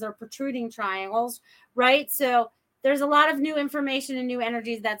triangles because they're protruding triangles, right? So there's a lot of new information and new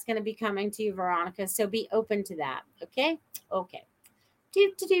energies that's going to be coming to you, Veronica. So be open to that. Okay.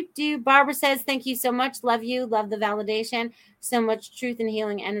 Barbara says, thank you so much. Love you. Love the validation. So much truth and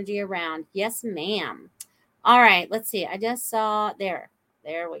healing energy around. Yes, ma'am. All right. Let's see. I just saw there.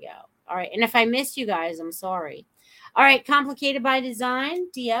 There we go. All right. And if I missed you guys, I'm sorry. All right. Complicated by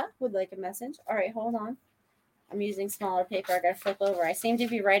Design. Dia would like a message. All right. Hold on. I'm using smaller paper. I got to flip over. I seem to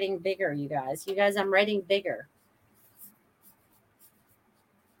be writing bigger, you guys. I'm writing bigger.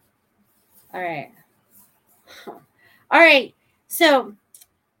 All right. All right. So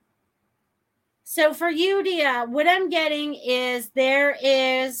for you, Dia, what I'm getting is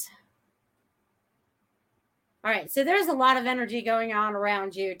all right. So there's a lot of energy going on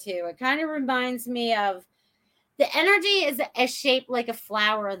around you too. It kind of reminds me of the energy is shaped like a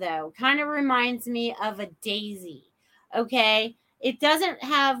flower, though. Kind of reminds me of a daisy. Okay. It doesn't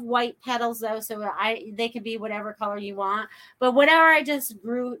have white petals though, so they could be whatever color you want. But whatever I just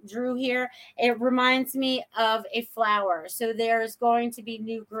drew here, it reminds me of a flower. So there's going to be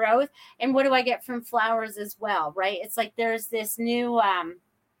new growth. And what do I get from flowers as well, right? It's like there's this new and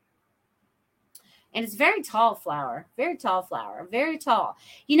it's very tall flower, very tall.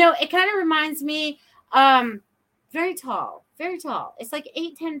 It kind of reminds me very tall. It's like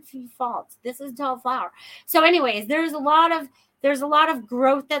 8-10 feet tall. This is a tall flower. So anyways, there's a lot of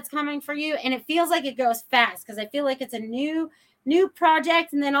growth that's coming for you, and it feels like it goes fast because I feel like it's a new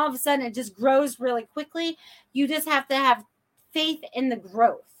project, and then all of a sudden it just grows really quickly. You just have to have faith in the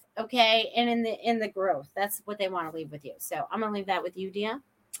growth, okay? And in the growth, that's what they want to leave with you. So I'm gonna leave that with you, Dia.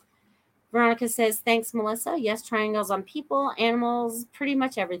 Veronica says, thanks, Melissa. Yes, triangles on people, animals, pretty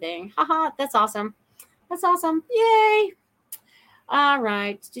much everything. Haha, that's awesome. Yay. All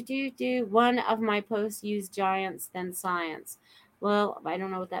right. One of my posts used giants, then science. Well, I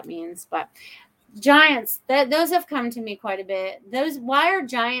don't know what that means, but Giants, those have come to me quite a bit. Why are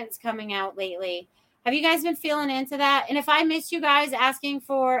giants coming out lately? Have you guys been feeling into that? And if I missed you guys asking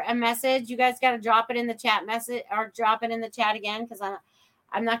for a message, you guys got to drop it in the chat message, or drop it in the chat again, because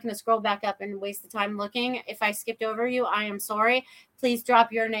I'm not going to scroll back up and waste the time looking. If I skipped over you, I am sorry. Please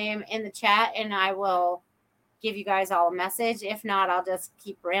drop your name in the chat and I will give you guys all a message. If not, I'll just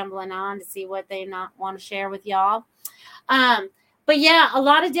keep rambling on to see what they not want to share with y'all. But yeah, a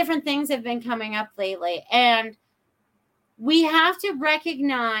lot of different things have been coming up lately, and we have to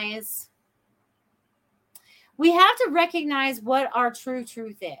recognize what our true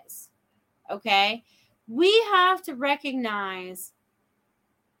truth is. Okay? We have to recognize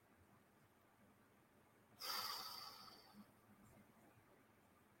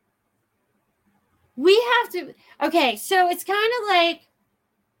okay, so it's kind of like,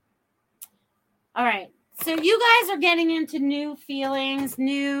 all right, so you guys are getting into new feelings,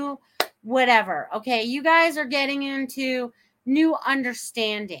 new whatever, okay? You guys are getting into new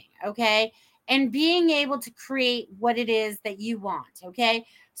understanding, okay? And being able to create what it is that you want, okay?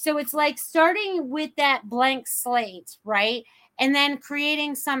 So it's like starting with that blank slate, right? And then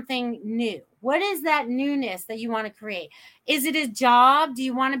creating something new. What is that newness that you want to create? Is it a job? Do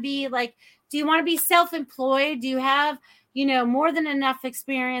you want to be self-employed? Do you have, more than enough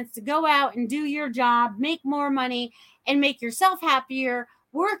experience to go out and do your job, make more money, and make yourself happier,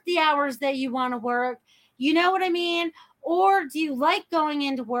 work the hours that you want to work? You know what I mean? Or do you like going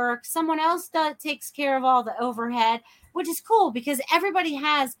into work? Someone else takes care of all the overhead, which is cool because everybody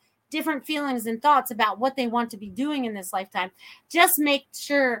has different feelings and thoughts about what they want to be doing in this lifetime. Just make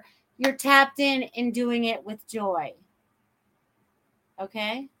sure you're tapped in and doing it with joy.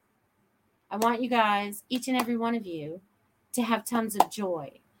 Okay? I want you guys, each and every one of you, to have tons of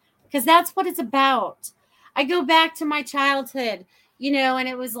joy, because that's what it's about. I go back to my childhood, and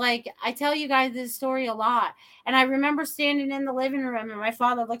it was like, I tell you guys this story a lot. And I remember standing in the living room and my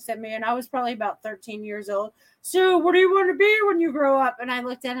father looks at me, and I was probably about 13 years old. So what do you want to be when you grow up? And I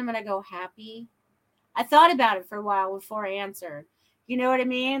looked at him and I go, happy. I thought about it for a while before I answered. You know what I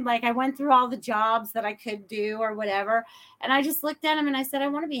mean? Like, I went through all the jobs that I could do or whatever. And I just looked at him and I said, I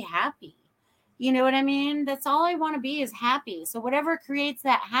want to be happy. You know what I mean? That's all I want to be, is happy. So whatever creates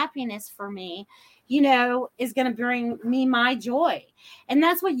that happiness for me, is going to bring me my joy. And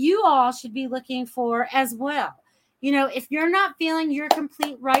that's what you all should be looking for as well. If you're not feeling your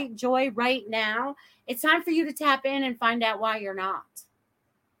complete joy right now, it's time for you to tap in and find out why you're not.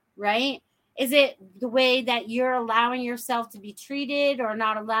 Right? Is it the way that you're allowing yourself to be treated, or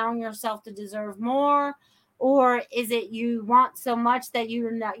not allowing yourself to deserve more? Or is it you want so much that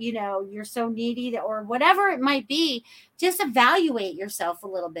you're not, you're so needy, or whatever it might be? Just evaluate yourself a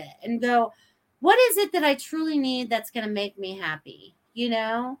little bit and go, what is it that I truly need that's going to make me happy?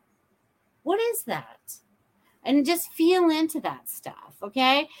 What is that? And just feel into that stuff,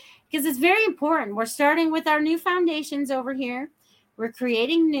 okay? Because it's very important. We're starting with our new foundations over here. We're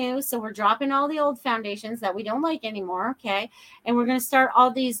creating new, so we're dropping all the old foundations that we don't like anymore, okay? And we're going to start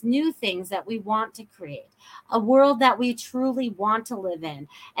all these new things that we want to create. A world that we truly want to live in,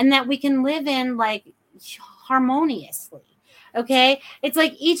 and that we can live in, like, harmoniously, okay? It's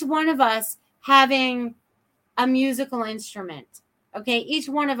like each one of us having a musical instrument, okay? Each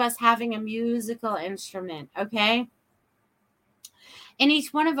one of us having a musical instrument, okay? And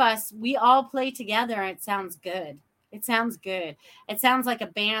each one of us, we all play together, and it sounds good. It sounds good. It sounds like a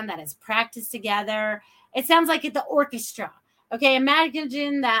band that has practiced together. It sounds like the orchestra. Okay,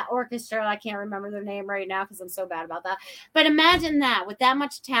 imagine that orchestra. I can't remember their name right now because I'm so bad about that. But imagine that with that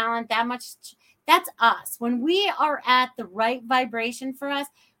much talent, that's us. When we are at the right vibration for us,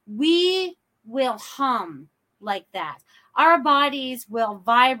 we will hum like that. Our bodies will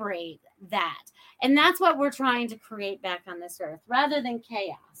vibrate that. And that's what we're trying to create back on this earth, rather than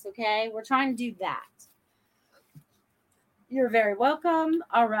chaos, okay? We're trying to do that. You're very welcome.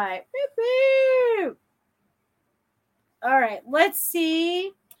 All right. Woo-hoo! All right. Let's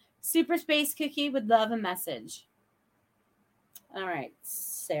see. Super Space Cookie would love a message. All right,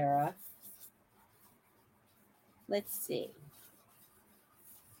 Sarah. Let's see.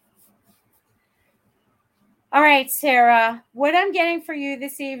 All right, Sarah. What I'm getting for you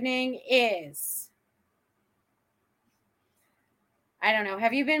this evening is, I don't know.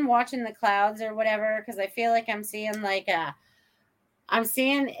 Have you been watching the clouds or whatever? Because I feel like I'm seeing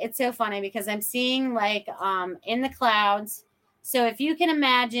it's so funny because I'm seeing in the clouds. So if you can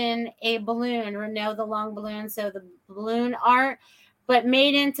imagine a balloon, or the long balloon, so the balloon art, but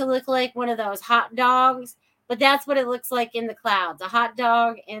made into look like one of those hot dogs, But that's what it looks like in the clouds. A hot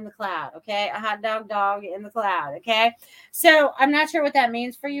dog in the cloud, okay? A hot dog in the cloud, okay? So I'm not sure what that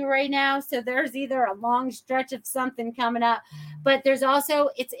means for you right now. So there's either a long stretch of something coming up, but there's also,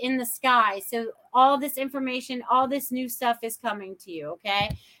 it's in the sky. So all this information, all this new stuff is coming to you,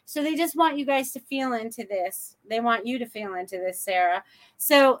 okay? So they just want you guys to feel into this. They want you to feel into this, Sarah.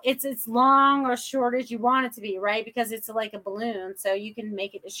 So it's long or short as you want it to be, right? Because it's like a balloon. So you can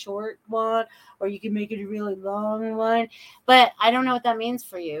make it a short one or you can make it a really long one. But I don't know what that means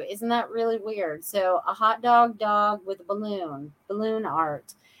for you. Isn't that really weird? So a hot dog with a balloon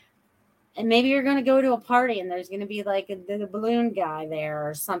art. And maybe you're going to go to a party and there's going to be like the balloon guy there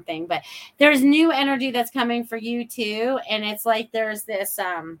or something. But there's new energy that's coming for you too. And it's like there's this,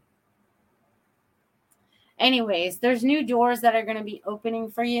 anyways, there's new doors that are going to be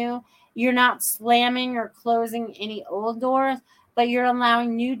opening for you. You're not slamming or closing any old doors, but you're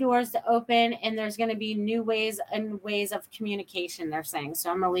allowing new doors to open. And there's going to be new ways of communication, they're saying.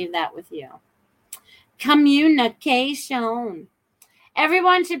 So I'm going to leave that with you. Communication.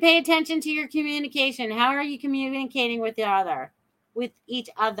 Everyone should pay attention to your communication. How are you communicating with each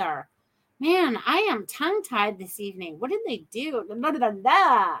other? Man, I am tongue-tied this evening. What did they do?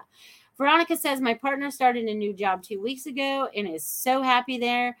 Veronica says, my partner started a new job 2 weeks ago and is so happy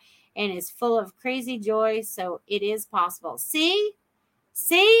there and is full of crazy joy. So it is possible. See?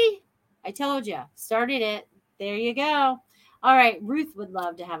 I told you. Started it. There you go. All right. Ruth would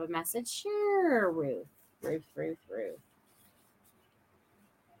love to have a message. Sure, Ruth. Ruth.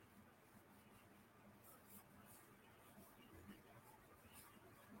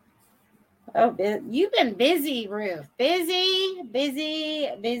 Oh, you've been busy, Ruth. Busy.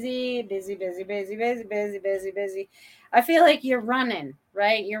 I feel like you're running,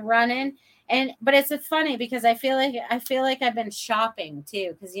 right? You're running. But it's funny because I feel like I've been shopping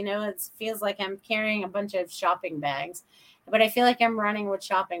too. Because, it feels like I'm carrying a bunch of shopping bags. But I feel like I'm running with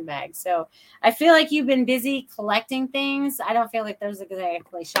shopping bags. So I feel like you've been busy collecting things. I don't feel like there's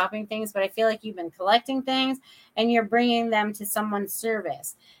exactly shopping things, but I feel like you've been collecting things and you're bringing them to someone's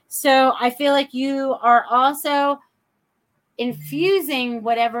service. So I feel like you are also infusing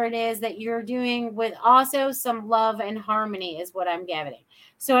whatever it is that you're doing with also some love and harmony is what I'm getting.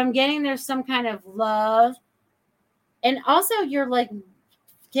 So I'm getting there's some kind of love. And also you're like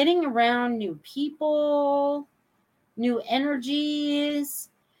getting around new people, new energies.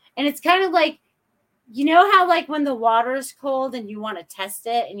 And it's kind of like, you know how like when the water is cold and you want to test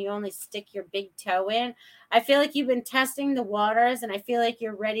it and you only stick your big toe in? I feel like you've been testing the waters and I feel like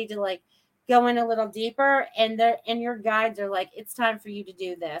you're ready to like go in a little deeper and your guides are like, it's time for you to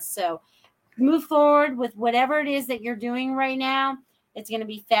do this. So move forward with whatever it is that you're doing right now. It's going to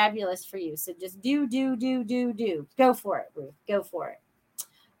be fabulous for you. So just do. Go for it, Ruth. Go for it.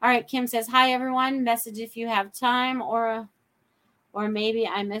 All right. Kim says, hi, everyone. Message if you have time or maybe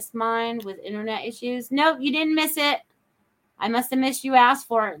I missed mine with internet issues. Nope, you didn't miss it. I must have missed you asked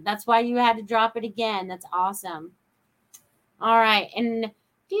for it. That's why you had to drop it again. That's awesome. All right. And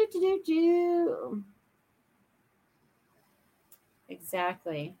do.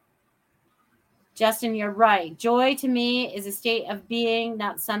 Exactly. Justin, you're right. Joy to me is a state of being,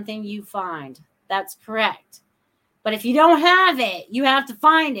 not something you find. That's correct. But if you don't have it, you have to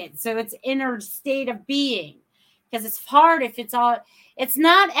find it. So it's inner state of being. Because it's hard if it's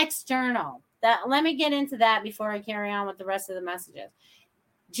not external. Let me get into that before I carry on with the rest of the messages.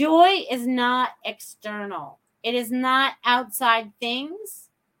 Joy is not external. It is not outside things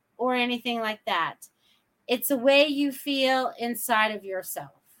or anything like that. It's a way you feel inside of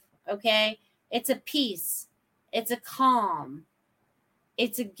yourself. Okay? It's a peace. It's a calm.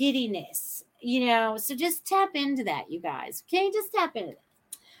 It's a giddiness. So just tap into that, you guys. Okay? Just tap into that.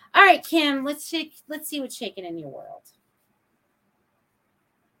 All right, Kim, let's see what's shaking in your world.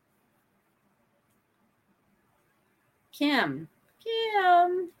 Kim,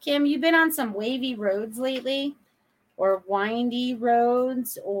 you've been on some wavy roads lately or windy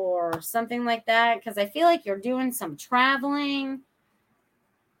roads or something like that because I feel like you're doing some traveling.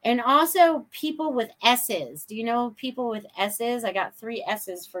 And also people with S's. Do you know people with S's? I got 3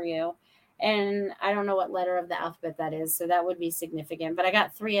 S's for you. And I don't know what letter of the alphabet that is, so that would be significant. But I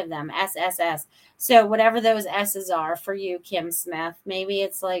got 3 of them, S. So whatever those S's are for you, Kim Smith, maybe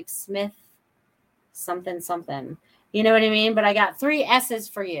it's like Smith something. You know what I mean? But I got 3 S's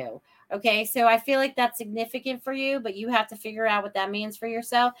for you. Okay, so I feel like that's significant for you, but you have to figure out what that means for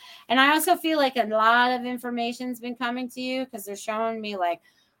yourself. And I also feel like a lot of information's been coming to you because they're showing me like,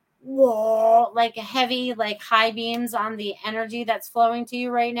 whoa, like heavy, like high beams on the energy that's flowing to you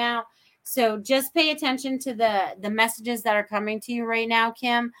right now. So just pay attention to the messages that are coming to you right now,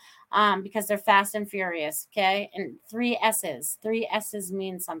 Kim. because they're fast and furious. Okay. And 3 S's. 3 S's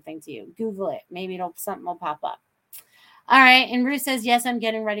mean something to you. Google it. Maybe something will pop up. All right. And Ruth says, yes, I'm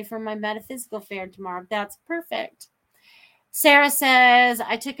getting ready for my metaphysical fair tomorrow. That's perfect. Sarah says,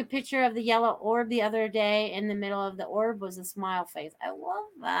 I took a picture of the yellow orb the other day. In the middle of the orb was a smile face. I love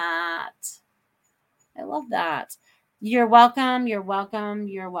that. I love that. You're welcome. You're welcome.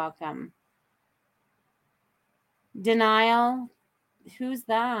 You're welcome. Denial. Who's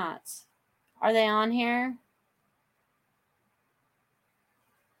that? Are they on here?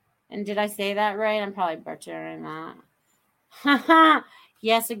 And did I say that right? I'm probably butchering that.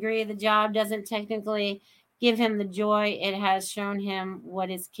 Yes, agree. The job doesn't technically give him the joy. It has shown him what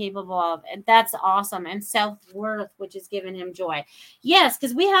is capable of. And that's awesome. And self-worth, which has given him joy. Yes,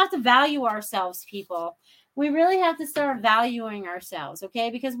 because we have to value ourselves, people. We really have to start valuing ourselves, okay?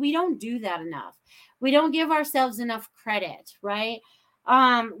 Because we don't do that enough. We don't give ourselves enough credit, right?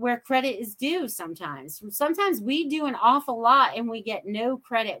 Where credit is due sometimes. Sometimes we do an awful lot and we get no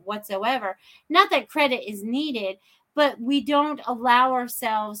credit whatsoever. Not that credit is needed, but we don't allow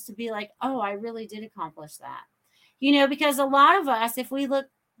ourselves to be like, oh, I really did accomplish that. Because a lot of us, if we look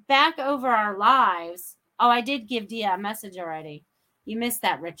back over our lives, oh, I did give Dia a message already. You missed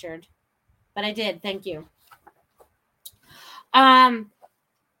that, Richard. But I did. Thank you.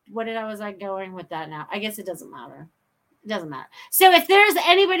 Was I going with that now? I guess it doesn't matter. It doesn't matter. So if there's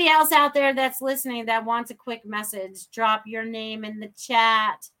anybody else out there that's listening that wants a quick message, drop your name in the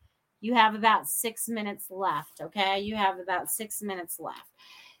chat. You have about 6 minutes left, okay? You have about 6 minutes left.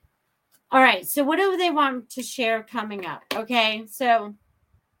 All right, so what do they want to share coming up, okay? So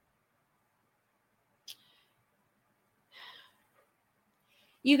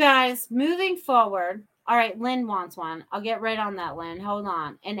you guys, moving forward. All right, Lynn wants one. I'll get right on that, Lynn. Hold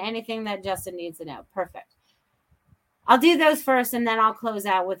on. And anything that Justin needs to know. Perfect. I'll do those first, and then I'll close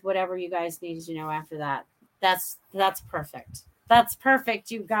out with whatever you guys need to know after that. That's perfect. That's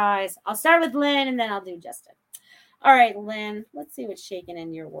perfect, you guys. I'll start with Lynn, and then I'll do Justin. All right, Lynn. Let's see what's shaking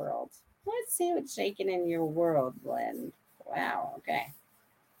in your world. Let's see what's shaking in your world, Lynn. Wow, okay.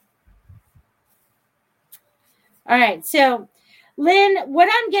 All right, so, Lynn, what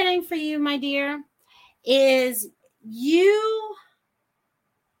I'm getting for you, my dear, is you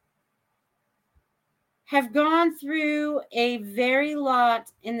have gone through a very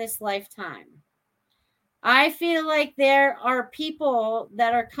lot in this lifetime. I feel like there are people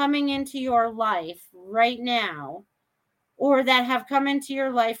that are coming into your life right now, or that have come into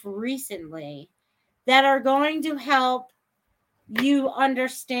your life recently, that are going to help you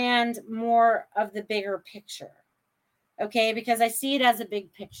understand more of the bigger picture. Okay, because I see it as a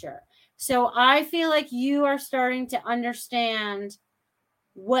big picture. So I feel like you are starting to understand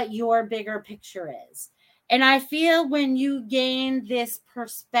what your bigger picture is. And I feel when you gain this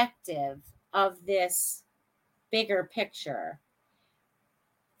perspective of this bigger picture,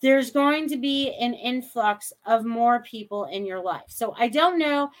 there's going to be an influx of more people in your life. So I don't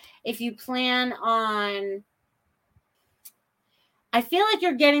know if you plan on, I feel like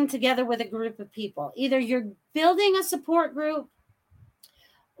you're getting together with a group of people. Either you're building a support group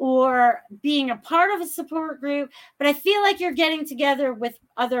or being a part of a support group, but I feel like you're getting together with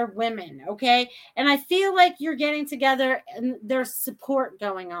other women, okay? And I feel like you're getting together and there's support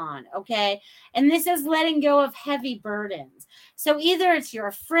going on, okay? And this is letting go of heavy burdens. So either it's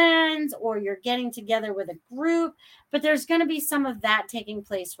your friends or you're getting together with a group, but there's going to be some of that taking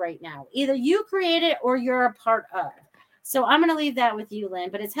place right now. Either you create it or you're a part of. So I'm going to leave that with you,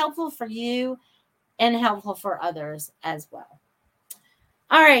 Lynn, but it's helpful for you and helpful for others as well.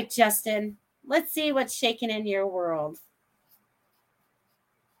 All right, Justin, let's see what's shaking in your world.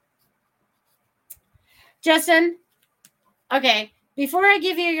 Justin, okay, before I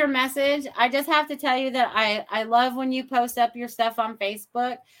give you your message, I just have to tell you that I love when you post up your stuff on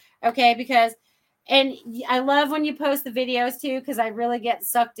Facebook, okay, and I love when you post the videos too, because I really get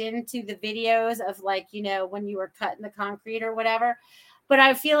sucked into the videos of when you were cutting the concrete or whatever. But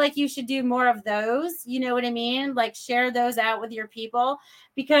I feel like you should do more of those. You know what I mean? Like share those out with your people,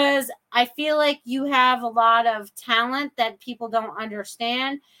 because I feel like you have a lot of talent that people don't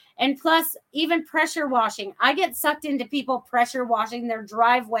understand. And plus, even pressure washing. I get sucked into people pressure washing their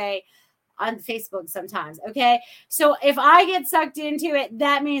driveway on Facebook sometimes. Okay. So if I get sucked into it,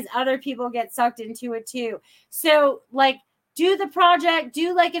 that means other people get sucked into it too. So do the project,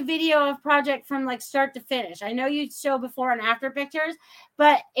 do a video of project from start to finish. I know you show before and after pictures,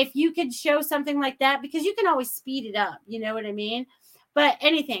 but if you could show something like that, because you can always speed it up, you know what I mean? But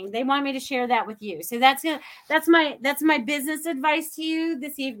anything, they want me to share that with you. So that's my business advice to you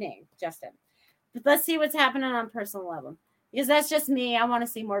this evening, Justin. But let's see what's happening on a personal level. because that's just me. I want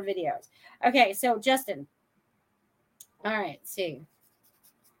to see more videos. Okay, so Justin. All right, see.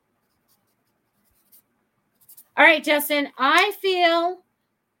 All right, Justin, I feel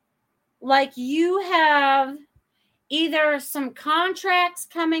like you have either some contracts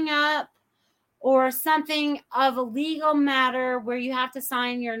coming up or something of a legal matter where you have to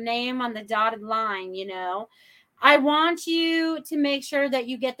sign your name on the dotted line, you know. I want you to make sure that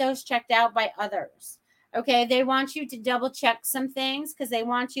you get those checked out by others. Okay, they want you to double check some things because they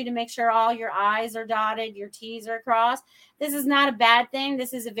want you to make sure all your I's are dotted, your T's are crossed. This is not a bad thing.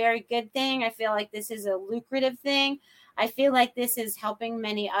 This is a very good thing. I feel like this is a lucrative thing. I feel like this is helping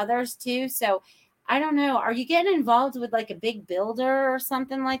many others too. So I don't know. Are you getting involved with like a big builder or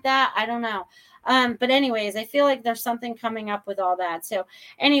something like that? I don't know. But anyways, I feel like there's something coming up with all that. So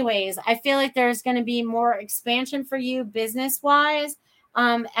anyways, I feel like there's going to be more expansion for you business-wise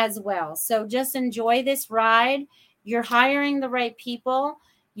as well. So just enjoy this ride. You're hiring the right people.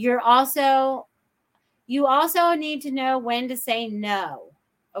 You also need to know when to say no.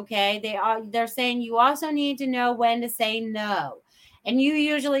 Okay? They're saying you also need to know when to say no. And you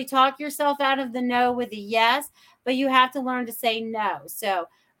usually talk yourself out of the no with a yes, but you have to learn to say no. So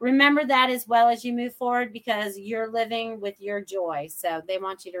remember that as well as you move forward because you're living with your joy. So they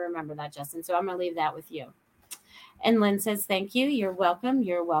want you to remember that, Justin. So I'm going to leave that with you. And Lynn says, thank you. You're welcome.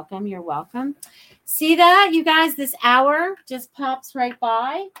 You're welcome. You're welcome. See that, you guys? This hour just pops right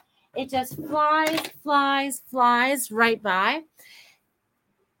by. It just flies right by.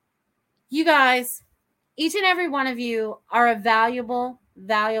 You guys, each and every one of you are a valuable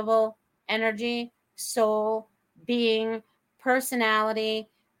energy, soul, being, personality,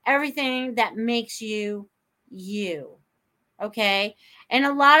 everything that makes you you. Okay? And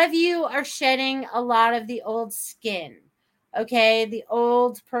a lot of you are shedding a lot of the old skin. Okay? The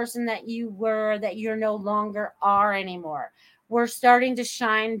old person that you were, that you're no longer are anymore. We're starting to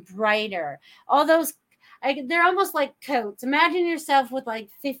shine brighter. All those, they're almost like coats. Imagine yourself with like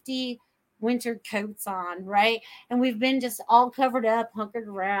 50 winter coats on, right? And we've been just all covered up, hunkered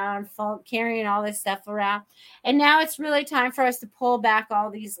around, carrying all this stuff around. And now it's really time for us to pull back all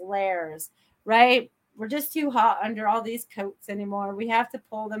these layers, right? We're just too hot under all these coats anymore. We have to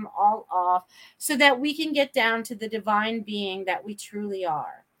pull them all off so that we can get down to the divine being that we truly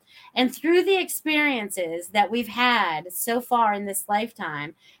are. And through the experiences that we've had so far in this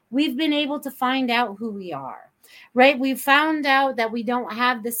lifetime, we've been able to find out who we are. Right? We found out that we don't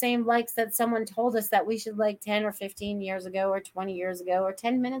have the same likes that someone told us that we should like 10 or 15 years ago or 20 years ago or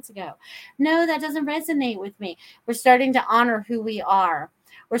 10 minutes ago. No, that doesn't resonate with me. We're starting to honor who we are.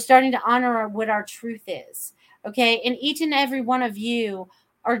 We're starting to honor what our truth is. Okay? And each and every one of you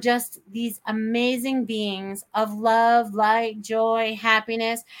are just these amazing beings of love, light, joy,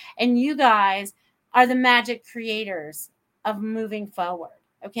 happiness. And you guys are the magic creators of moving forward.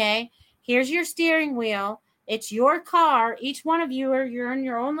 Okay? Here's your steering wheel. It's your car. Each one of you you're in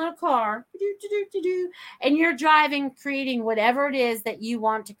your own little car, and you're driving, creating whatever it is that you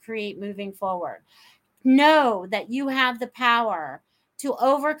want to create moving forward. Know that you have the power to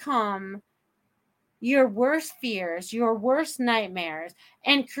overcome your worst fears, your worst nightmares,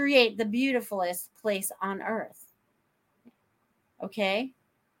 and create the beautifulest place on earth. Okay?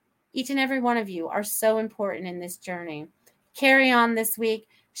 Each and every one of you are so important in this journey. Carry on this week,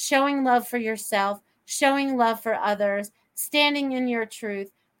 showing love for yourself, showing love for others, standing in your truth,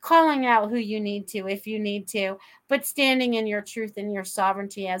 calling out who you need to if you need to, but standing in your truth and your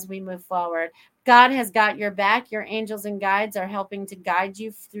sovereignty as we move forward. God has got your back. Your angels and guides are helping to guide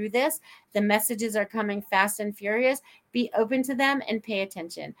you through this. The messages are coming fast and furious. Be open to them and pay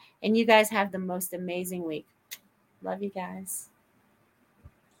attention. And you guys have the most amazing week. Love you guys.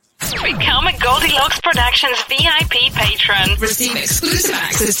 Become a Goldilocks Productions VIP patron. Receive exclusive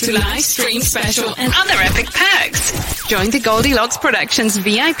access to live stream special and other epic perks. Join the Goldilocks Productions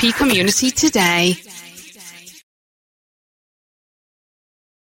VIP community today.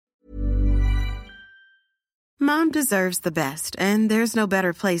 Mom deserves the best, and there's no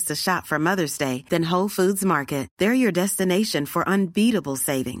better place to shop for Mother's Day than Whole Foods Market. They're your destination for unbeatable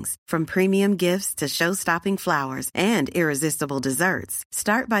savings, from premium gifts to show-stopping flowers and irresistible desserts.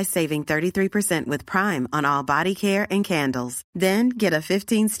 Start by saving 33% with Prime on all body care and candles. Then get a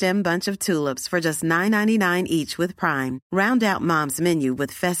 15-stem bunch of tulips for just $9.99 each with Prime. Round out Mom's menu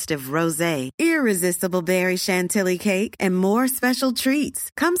with festive rosé, irresistible berry chantilly cake, and more special treats.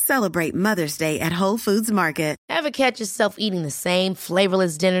 Come celebrate Mother's Day at Whole Foods Market. Ever catch yourself eating the same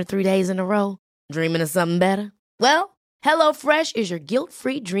flavorless dinner 3 days in a row? Dreaming of something better? Well, HelloFresh is your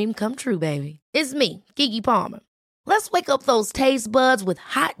guilt-free dream come true, baby. It's me, Keke Palmer. Let's wake up those taste buds with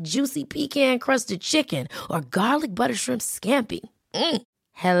hot, juicy pecan-crusted chicken or garlic butter shrimp scampi.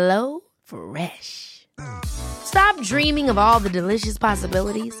 Hello Fresh. Stop dreaming of all the delicious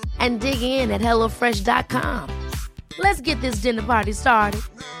possibilities and dig in at HelloFresh.com. Let's get this dinner party started.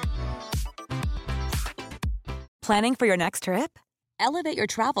 Planning for your next trip? Elevate your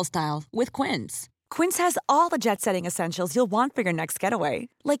travel style with Quince. Quince has all the jet-setting essentials you'll want for your next getaway,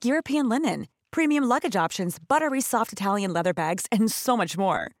 like European linen, premium luggage options, buttery soft Italian leather bags, and so much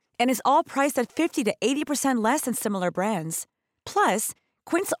more. And is all priced at 50 to 80% less than similar brands. Plus,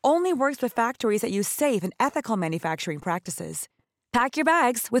 Quince only works with factories that use safe and ethical manufacturing practices. Pack your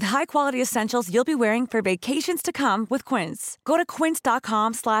bags with high-quality essentials you'll be wearing for vacations to come with Quince. Go to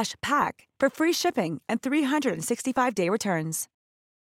quince.com/pack for free shipping and 365-day returns.